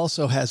he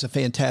also has a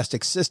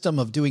fantastic system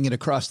of doing it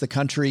across the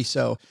country.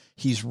 So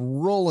he's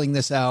rolling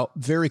this out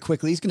very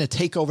quickly. He's going to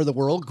take over the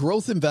world.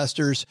 Growth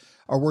investors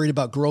are worried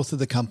about growth of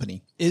the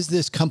company. Is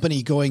this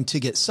company going to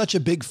get such a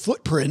big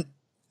footprint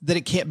that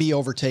it can't be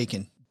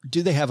overtaken?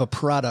 Do they have a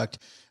product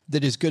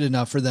that is good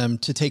enough for them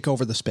to take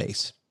over the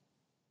space?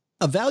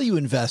 A value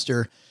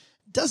investor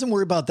doesn't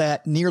worry about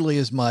that nearly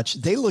as much.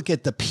 They look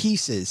at the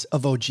pieces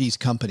of OG's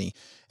company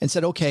and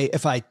said, okay,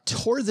 if I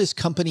tore this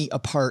company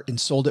apart and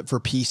sold it for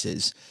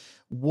pieces,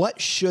 what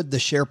should the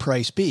share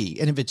price be?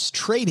 And if it's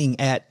trading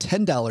at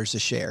 $10 a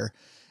share,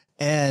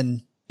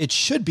 and it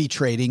should be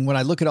trading, when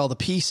I look at all the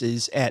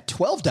pieces, at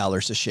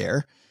 $12 a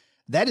share,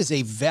 that is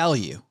a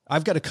value.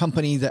 I've got a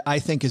company that I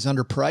think is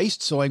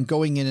underpriced, so I'm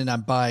going in and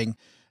I'm buying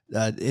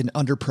an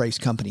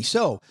underpriced company.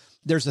 So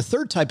there's a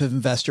 3rd type of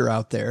investor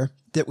out there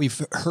that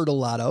we've heard a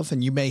lot of,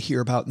 and you may hear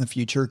about in the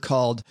future,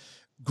 called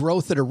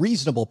growth at a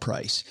reasonable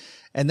price.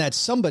 And that's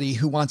somebody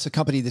who wants a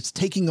company that's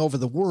taking over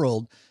the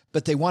world,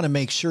 but they want to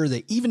make sure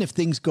that even if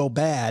things go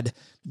bad,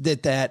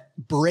 that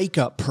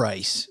breakup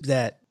price,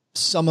 that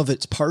some of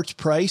its parts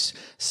price,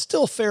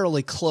 still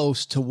fairly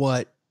close to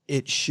what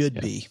it should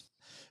be.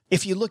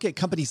 If you look at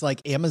companies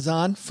like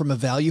Amazon from a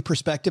value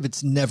perspective,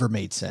 it's never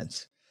made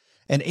sense.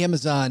 And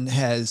Amazon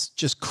has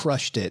just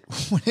crushed it.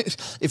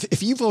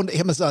 If you've owned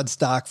Amazon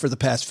stock for the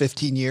past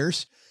 15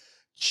 years,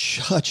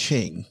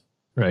 cha-ching.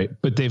 Right.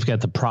 But they've got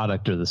the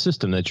product or the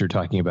system that you're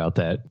talking about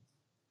that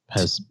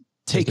has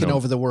taken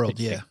over the world.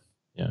 Yeah.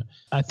 Yeah.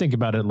 I think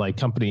about it like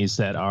companies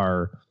that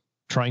are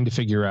trying to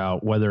figure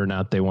out whether or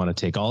not they want to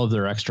take all of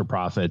their extra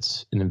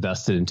profits and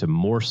invest it into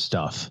more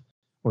stuff,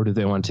 or do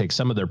they want to take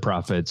some of their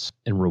profits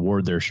and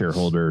reward their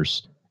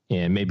shareholders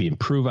and maybe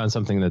improve on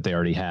something that they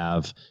already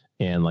have.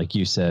 And like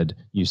you said,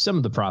 use some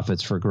of the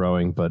profits for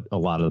growing, but a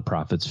lot of the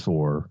profits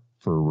for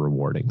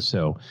rewarding.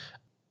 So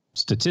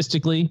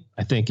statistically,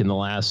 I think in the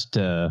last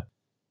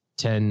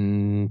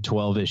 10,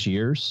 12-ish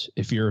years.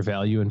 If you're a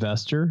value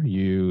investor,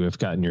 you have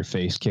gotten your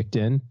face kicked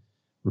in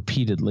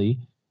repeatedly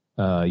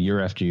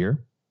year after year.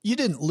 You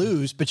didn't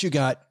lose, but you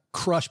got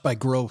crushed by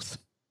growth.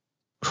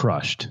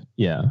 Crushed.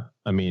 Yeah.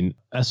 I mean,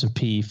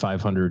 S&P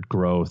 500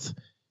 growth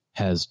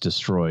has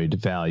destroyed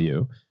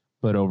value,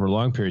 but over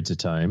long periods of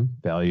time,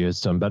 value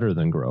has done better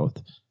than growth.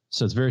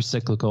 So it's very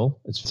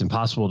cyclical. It's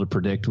impossible to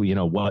predict,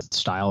 what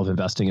style of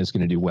investing is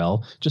going to do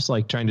well. Just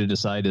like trying to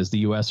decide, is the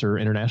U.S. or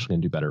international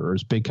going to do better, or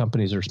is big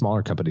companies or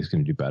smaller companies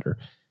going to do better?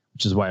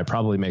 Which is why it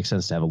probably makes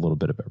sense to have a little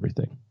bit of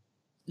everything.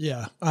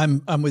 Yeah,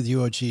 I'm with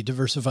you, OG.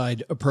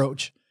 Diversified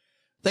approach.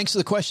 Thanks for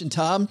the question,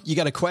 Tom. You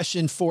got a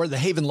question for the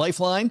Haven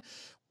Lifeline?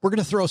 We're going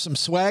to throw some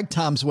swag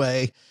Tom's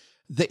way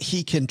that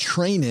he can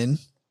train in.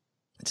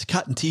 It's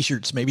cotton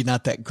t-shirts, maybe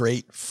not that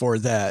great for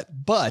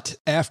that, but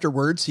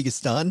afterwards he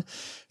gets done,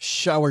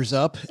 showers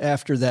up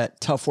after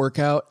that tough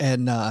workout,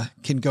 and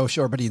can go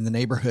show everybody in the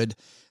neighborhood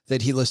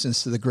that he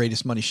listens to the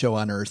greatest money show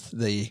on earth,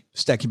 the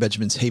Stacking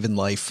Benjamin's Haven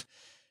Life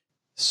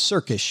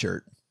circus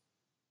shirt.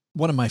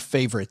 One of my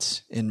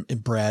favorites in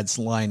Brad's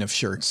line of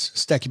shirts,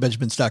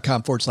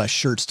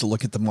 stackingbenjamins.com/shirts to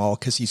look at them all,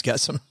 because he's got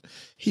some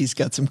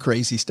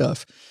crazy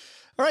stuff.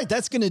 All right,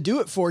 that's going to do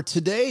it for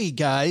today,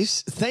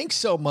 guys. Thanks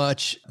so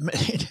much.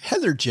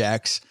 Heather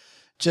Jacks,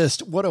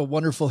 just what a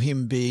wonderful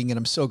human being, and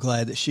I'm so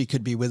glad that she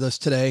could be with us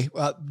today.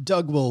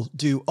 Doug will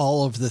do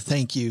all of the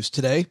thank yous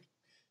today.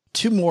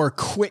 Two more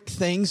quick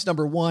things.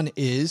 Number one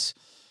is,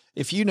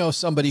 if you know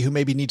somebody who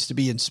maybe needs to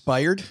be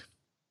inspired,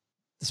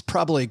 it's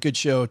probably a good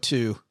show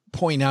to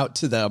point out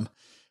to them,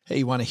 hey,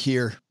 you want to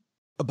hear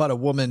about a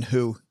woman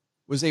who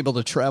was able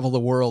to travel the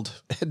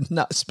world and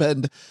not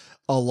spend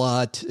a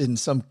lot. In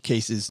some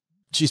cases,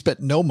 she spent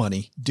no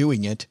money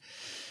doing it.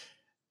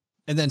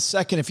 And then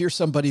second, if you're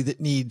somebody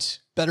that needs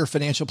better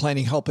financial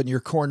planning help in your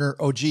corner,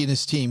 OG and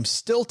his team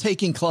still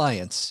taking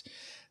clients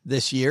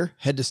this year.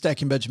 Head to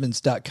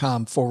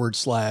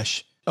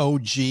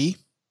stackingbenjamins.com/OG,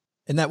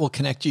 and that will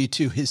connect you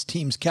to his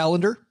team's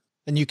calendar.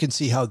 And you can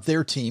see how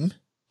their team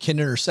can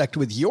intersect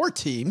with your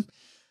team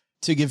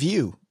to give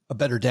you a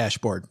better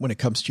dashboard when it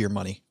comes to your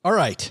money. All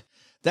right.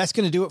 That's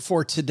going to do it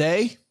for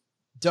today.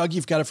 Doug,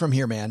 you've got it from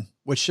here, man.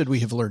 What should we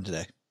have learned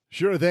today?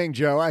 Sure thing,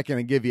 Joe. I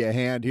can give you a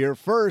hand here.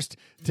 First,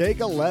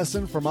 take a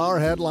lesson from our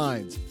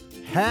headlines.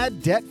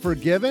 Had debt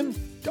forgiven?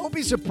 Don't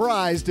be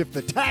surprised if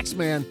the tax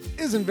man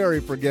isn't very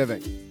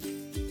forgiving.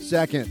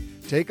 Second,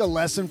 take a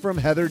lesson from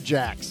Heather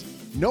Jacks.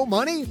 No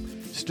money?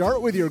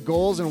 Start with your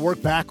goals and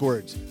work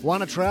backwards.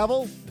 Want to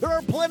travel? There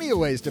are plenty of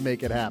ways to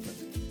make it happen.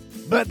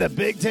 But the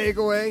big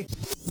takeaway?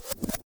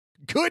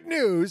 Good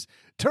news.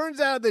 Turns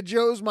out that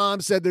Joe's mom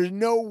said there's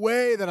no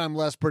way that I'm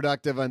less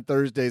productive on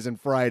Thursdays and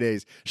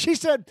Fridays. She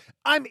said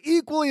I'm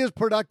equally as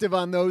productive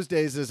on those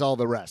days as all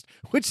the rest,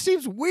 which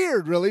seems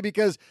weird, really,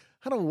 because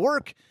I don't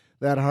work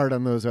that hard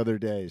on those other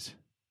days.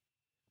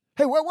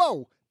 Hey,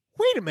 whoa,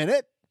 wait a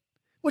minute.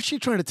 What's she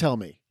trying to tell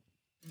me?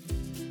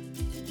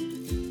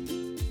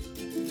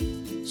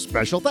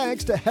 Special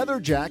thanks to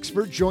Heather Jacks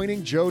for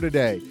joining Joe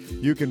today.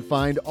 You can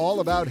find all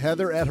about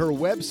Heather at her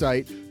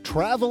website,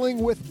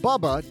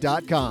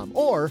 travelingwithbubba.com,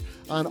 or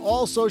on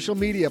all social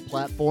media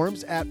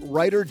platforms at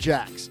Writer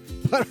Jacks.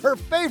 But her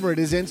favorite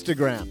is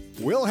Instagram.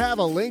 We'll have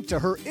a link to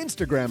her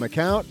Instagram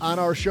account on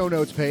our show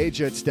notes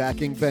page at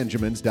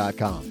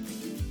stackingbenjamins.com.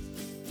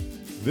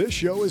 This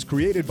show is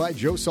created by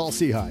Joe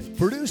Saul-Sehy,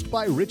 produced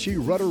by Richie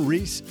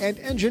Rutter-Reese, and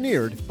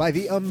engineered by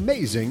the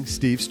amazing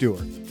Steve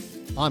Stewart.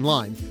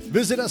 Online,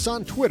 visit us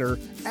on Twitter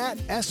at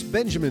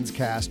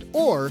SBenjaminsCast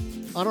or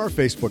on our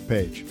Facebook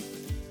page.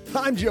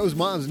 I'm Joe's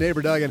mom's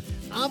neighbor, Doug, and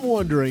I'm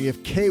wondering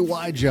if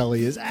KY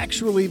jelly is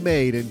actually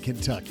made in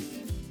Kentucky.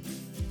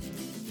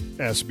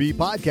 SB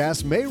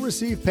Podcasts may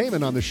receive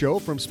payment on the show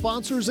from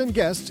sponsors and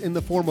guests in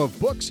the form of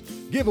books,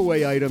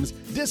 giveaway items,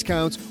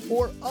 discounts,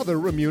 or other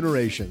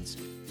remunerations.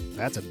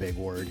 That's a big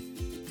word.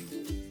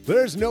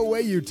 There's no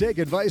way you take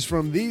advice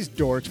from these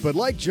dorks, but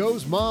like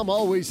Joe's mom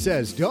always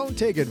says, don't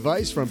take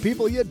advice from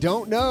people you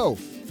don't know.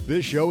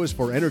 This show is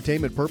for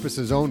entertainment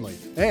purposes only,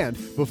 and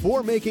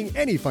before making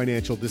any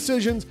financial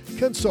decisions,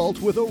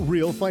 consult with a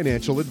real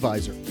financial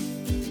advisor.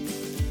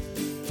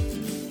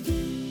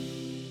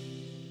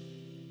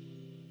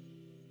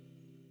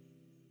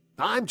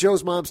 I'm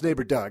Joe's mom's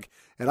neighbor, Doug,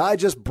 and I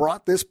just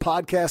brought this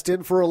podcast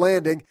in for a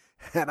landing,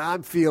 and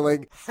I'm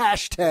feeling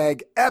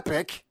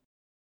 #epic.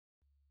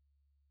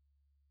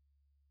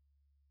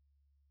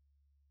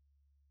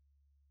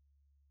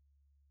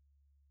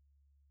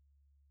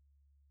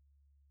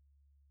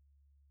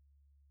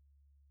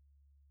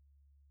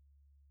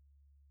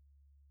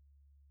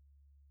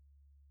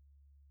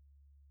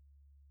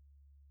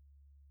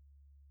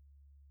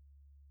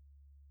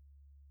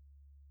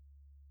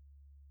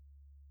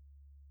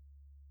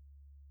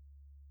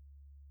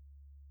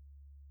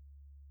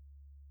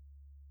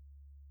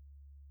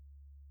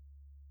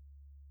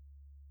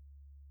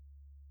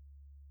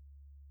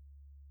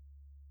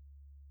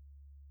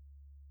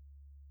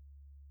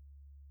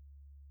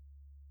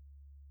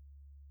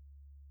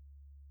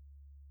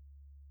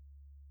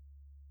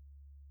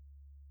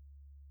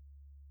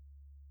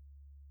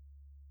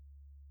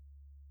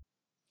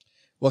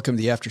 Welcome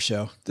to the after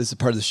show. This is a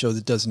part of the show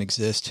that doesn't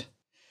exist.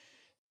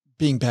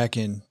 Being back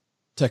in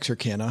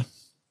Texarkana,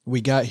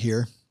 we got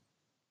here.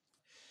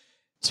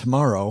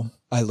 Tomorrow,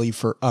 I leave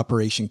for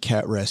Operation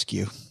Cat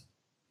Rescue,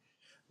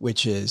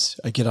 which is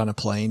I get on a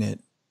plane at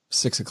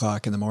 6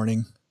 o'clock in the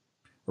morning,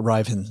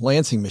 arrive in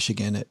Lansing,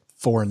 Michigan at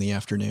 4 in the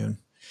afternoon,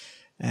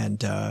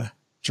 and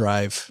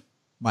drive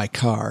my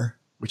car,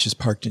 which is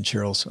parked in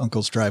Cheryl's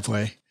uncle's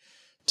driveway,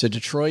 to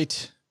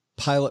Detroit,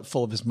 pile it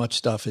full of as much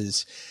stuff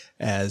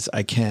as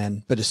I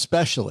can, but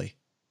especially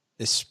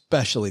the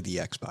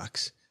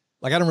Xbox.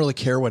 Like, I don't really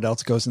care what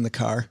else goes in the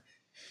car.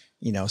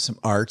 You know, some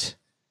art,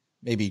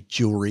 maybe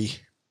jewelry.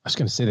 I was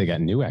going to say they got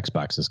new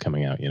Xboxes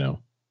coming out, you know.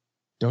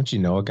 Don't you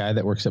know a guy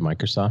that works at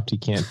Microsoft? He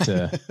can't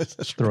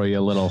throw you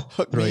a little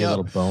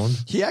bone.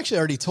 He actually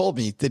already told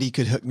me that he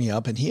could hook me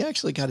up, and he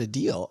actually got a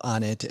deal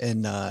on it.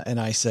 And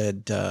I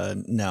said,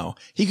 no,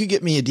 he could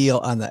get me a deal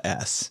on the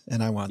S,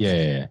 and I want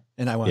and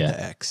I want the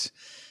X.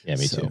 Yeah,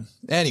 me too.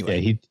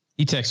 Anyway,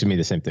 he texted me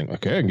the same thing.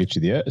 Okay, I can get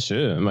you the S.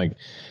 Sure. I'm like,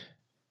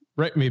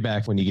 write me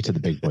back when you get to the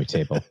big boy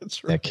table.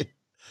 That's right. Nick.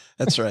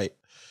 That's right.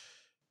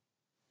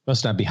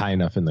 Must not be high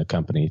enough in the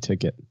company to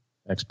get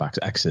Xbox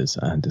X's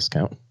on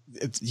discount.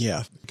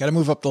 Got to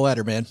move up the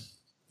ladder, man.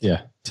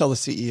 Yeah. Tell the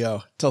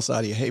CEO, tell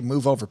Sadia, hey,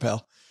 move over,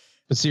 pal.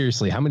 But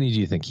seriously, how many do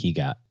you think he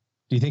got?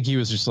 Do you think he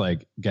was just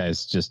like,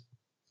 guys,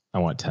 I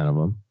want 10 of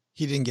them?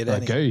 He didn't get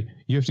any. Okay,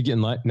 you have to get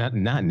in line. Not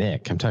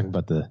Nick. I'm talking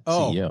about the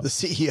CEO. The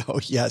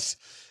CEO, yes.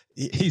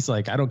 He's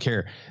like, I don't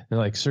care. They're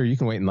like, sir, you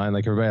can wait in line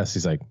like everybody else.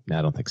 He's like, nah,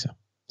 I don't think so.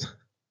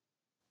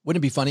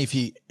 Wouldn't it be funny if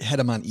he had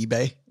them on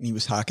eBay and he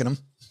was hawking them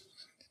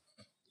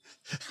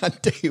on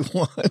day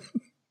one?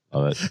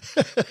 Love it.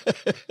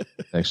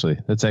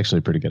 That's actually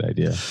a pretty good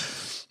idea.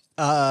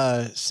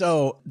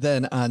 So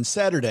then on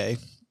Saturday,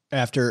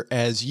 after,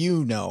 as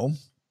you know,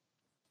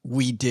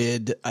 we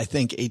did, I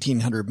think,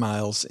 1,800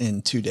 miles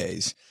in 2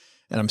 days,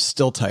 and I'm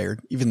still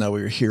tired, even though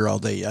we were here all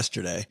day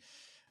yesterday.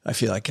 I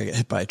feel like I got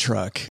hit by a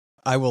truck.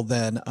 I will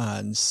then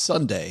on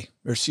Saturday,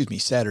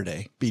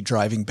 be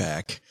driving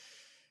back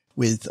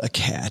with a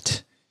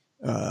cat,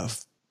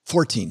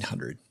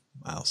 1,400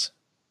 miles.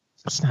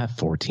 It's not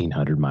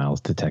 1,400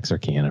 miles to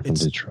Texarkana from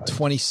Detroit.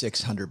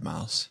 2,600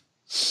 miles.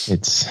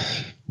 It's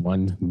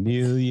 1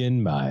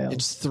 million miles.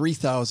 It's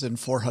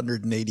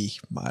 3,480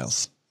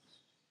 miles.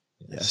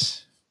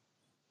 Yes.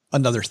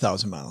 Another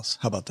 1,000 miles.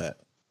 How about that?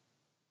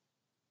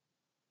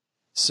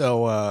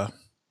 So,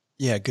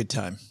 good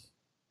time.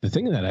 The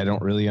thing that I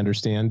don't really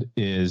understand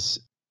is,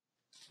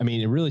 I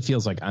mean, it really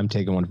feels like I'm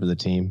taking one for the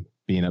team,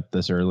 being up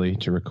this early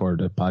to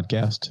record a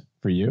podcast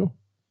for you.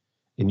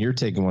 And you're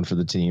taking one for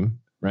the team,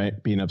 right?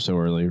 Being up so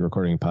early,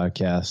 recording a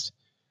podcast.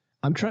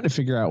 I'm trying to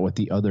figure out what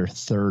the other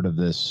third of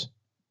this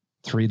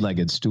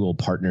three-legged stool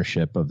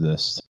partnership of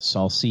this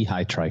Salsi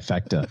high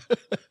trifecta,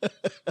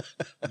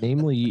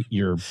 namely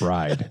your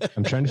bride.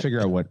 I'm trying to figure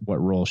out what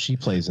role she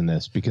plays in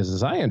this, because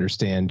as I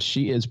understand,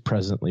 she is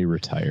presently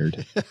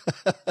retired.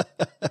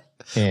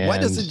 And why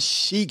doesn't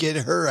she get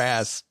her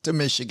ass to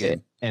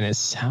Michigan? And it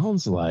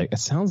sounds a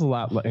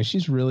lot like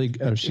she's really,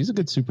 she's a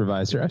good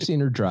supervisor. I've seen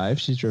her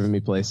drive. She's driven me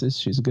places.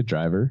 She's a good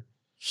driver.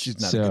 She's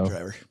not a good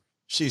driver.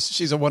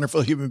 She's a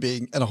wonderful human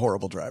being and a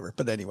horrible driver.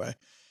 But anyway,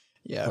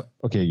 yeah.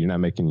 Okay, you're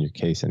not making your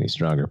case any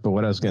stronger. But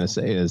what I was going to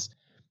say is,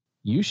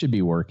 you should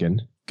be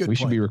working. We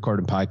should be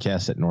recording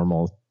podcasts at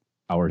normal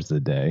hours of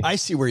the day. I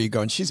see where you're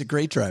going. She's a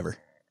great driver.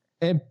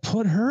 And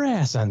put her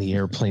ass on the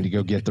airplane to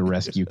go get the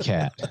rescue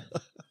cat.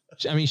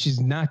 I mean, she's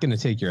not going to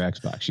take your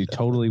Xbox. She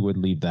totally would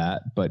leave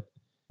that, but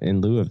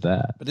in lieu of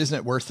that. But isn't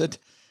it worth it?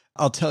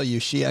 I'll tell you,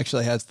 she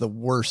actually has the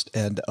worst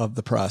end of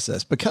the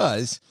process,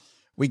 because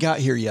we got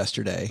here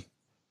yesterday.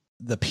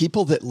 The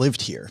people that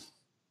lived here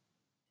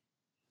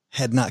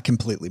had not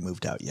completely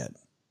moved out yet.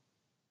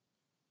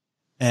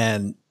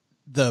 And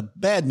the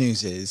bad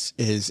news is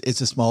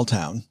it's a small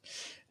town,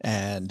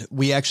 and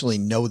we actually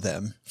know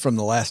them from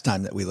the last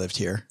time that we lived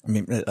here. I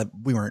mean,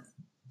 we weren't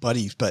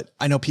buddies, but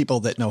I know people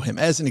that know him.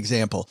 As an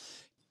example,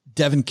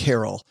 Devin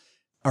Carroll,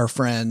 our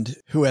friend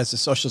who has a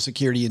Social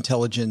Security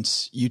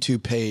Intelligence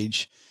YouTube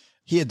page.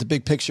 He had the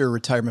Big Picture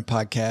Retirement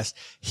Podcast.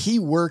 He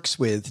works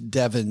with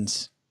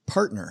Devin's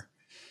partner.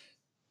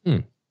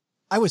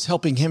 I was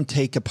helping him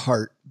take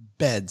apart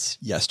beds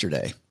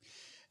yesterday.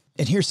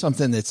 And here's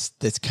something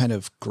that's kind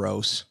of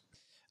gross.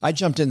 I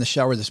jumped in the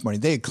shower this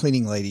morning. They had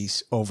cleaning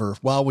ladies over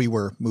while we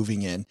were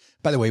moving in.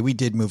 By the way, we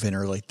did move in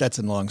early. That's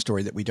a long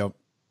story that we don't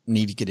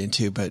need to get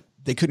into, but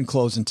they couldn't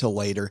close until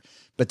later,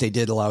 but they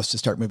did allow us to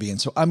start moving in.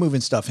 So I'm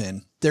moving stuff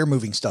in. They're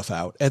moving stuff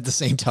out at the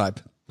same time.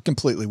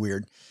 Completely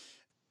weird.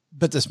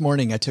 But this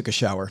morning I took a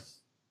shower.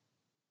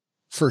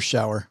 First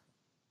shower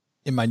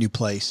in my new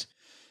place.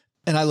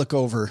 And I look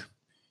over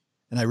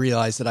and I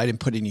realize that I didn't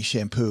put any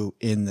shampoo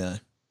in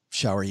the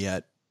shower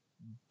yet,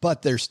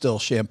 but there's still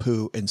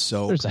shampoo and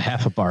soap. There's a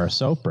half a bar of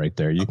soap right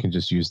there. You can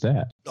just use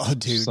that. Oh,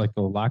 dude. It's like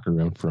the locker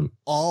room from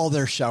all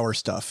their shower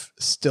stuff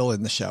still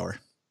in the shower.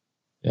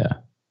 Yeah.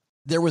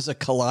 There was a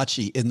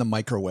kolache in the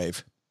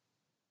microwave.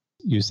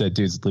 Used that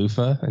dude's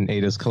loofah and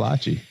ate his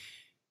kolache.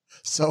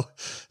 So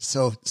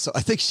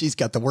I think she's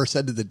got the worst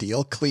end of the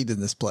deal cleaning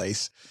this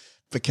place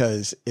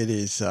because it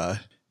is, it's a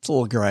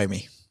little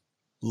grimy,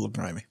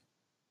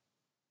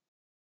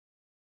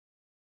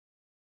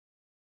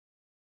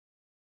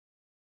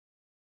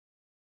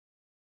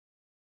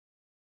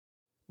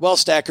 Well,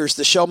 Stackers,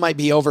 the show might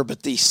be over,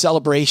 but the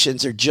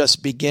celebrations are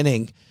just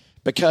beginning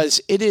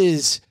because it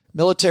is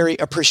Military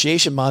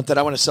Appreciation Month, and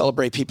I want to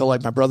celebrate people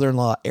like my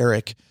brother-in-law,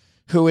 Eric,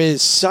 who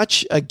is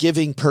such a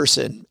giving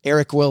person.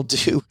 Eric will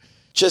do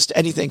just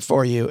anything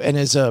for you. And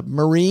as a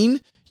Marine,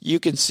 you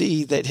can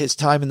see that his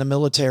time in the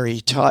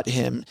military taught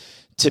him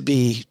to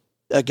be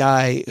a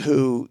guy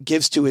who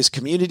gives to his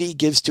community,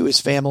 gives to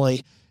his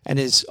family, and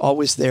is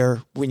always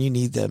there when you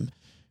need them.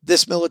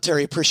 This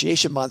Military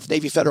Appreciation Month,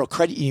 Navy Federal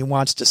Credit Union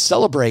wants to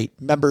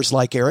celebrate members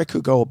like Eric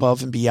who go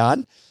above and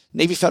beyond.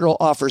 Navy Federal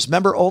offers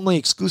member-only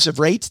exclusive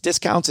rates,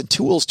 discounts, and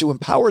tools to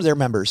empower their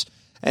members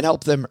and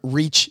help them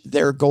reach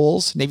their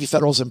goals. Navy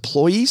Federal's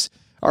employees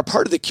are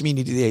part of the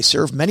community they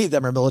serve. Many of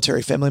them are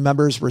military family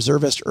members,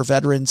 reservists, or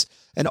veterans,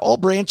 and all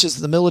branches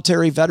of the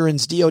military,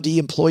 veterans, DoD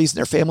employees, and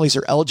their families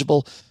are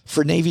eligible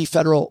for Navy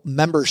Federal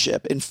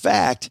membership. In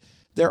fact,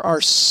 there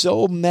are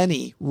so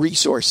many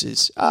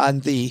resources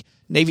on the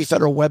Navy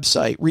Federal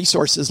website,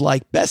 resources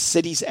like Best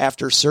Cities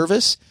After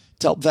Service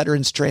to help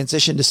veterans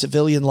transition to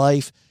civilian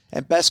life,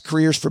 and Best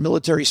Careers for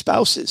Military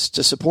Spouses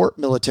to support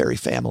military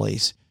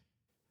families.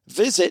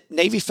 Visit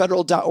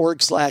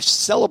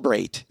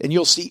NavyFederal.org/celebrate, and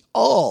you'll see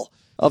all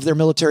of their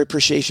Military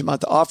Appreciation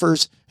Month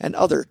offers and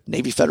other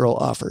Navy Federal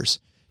offers.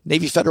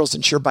 Navy Federal is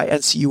insured by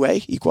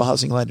NCUA, Equal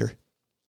Housing Lender.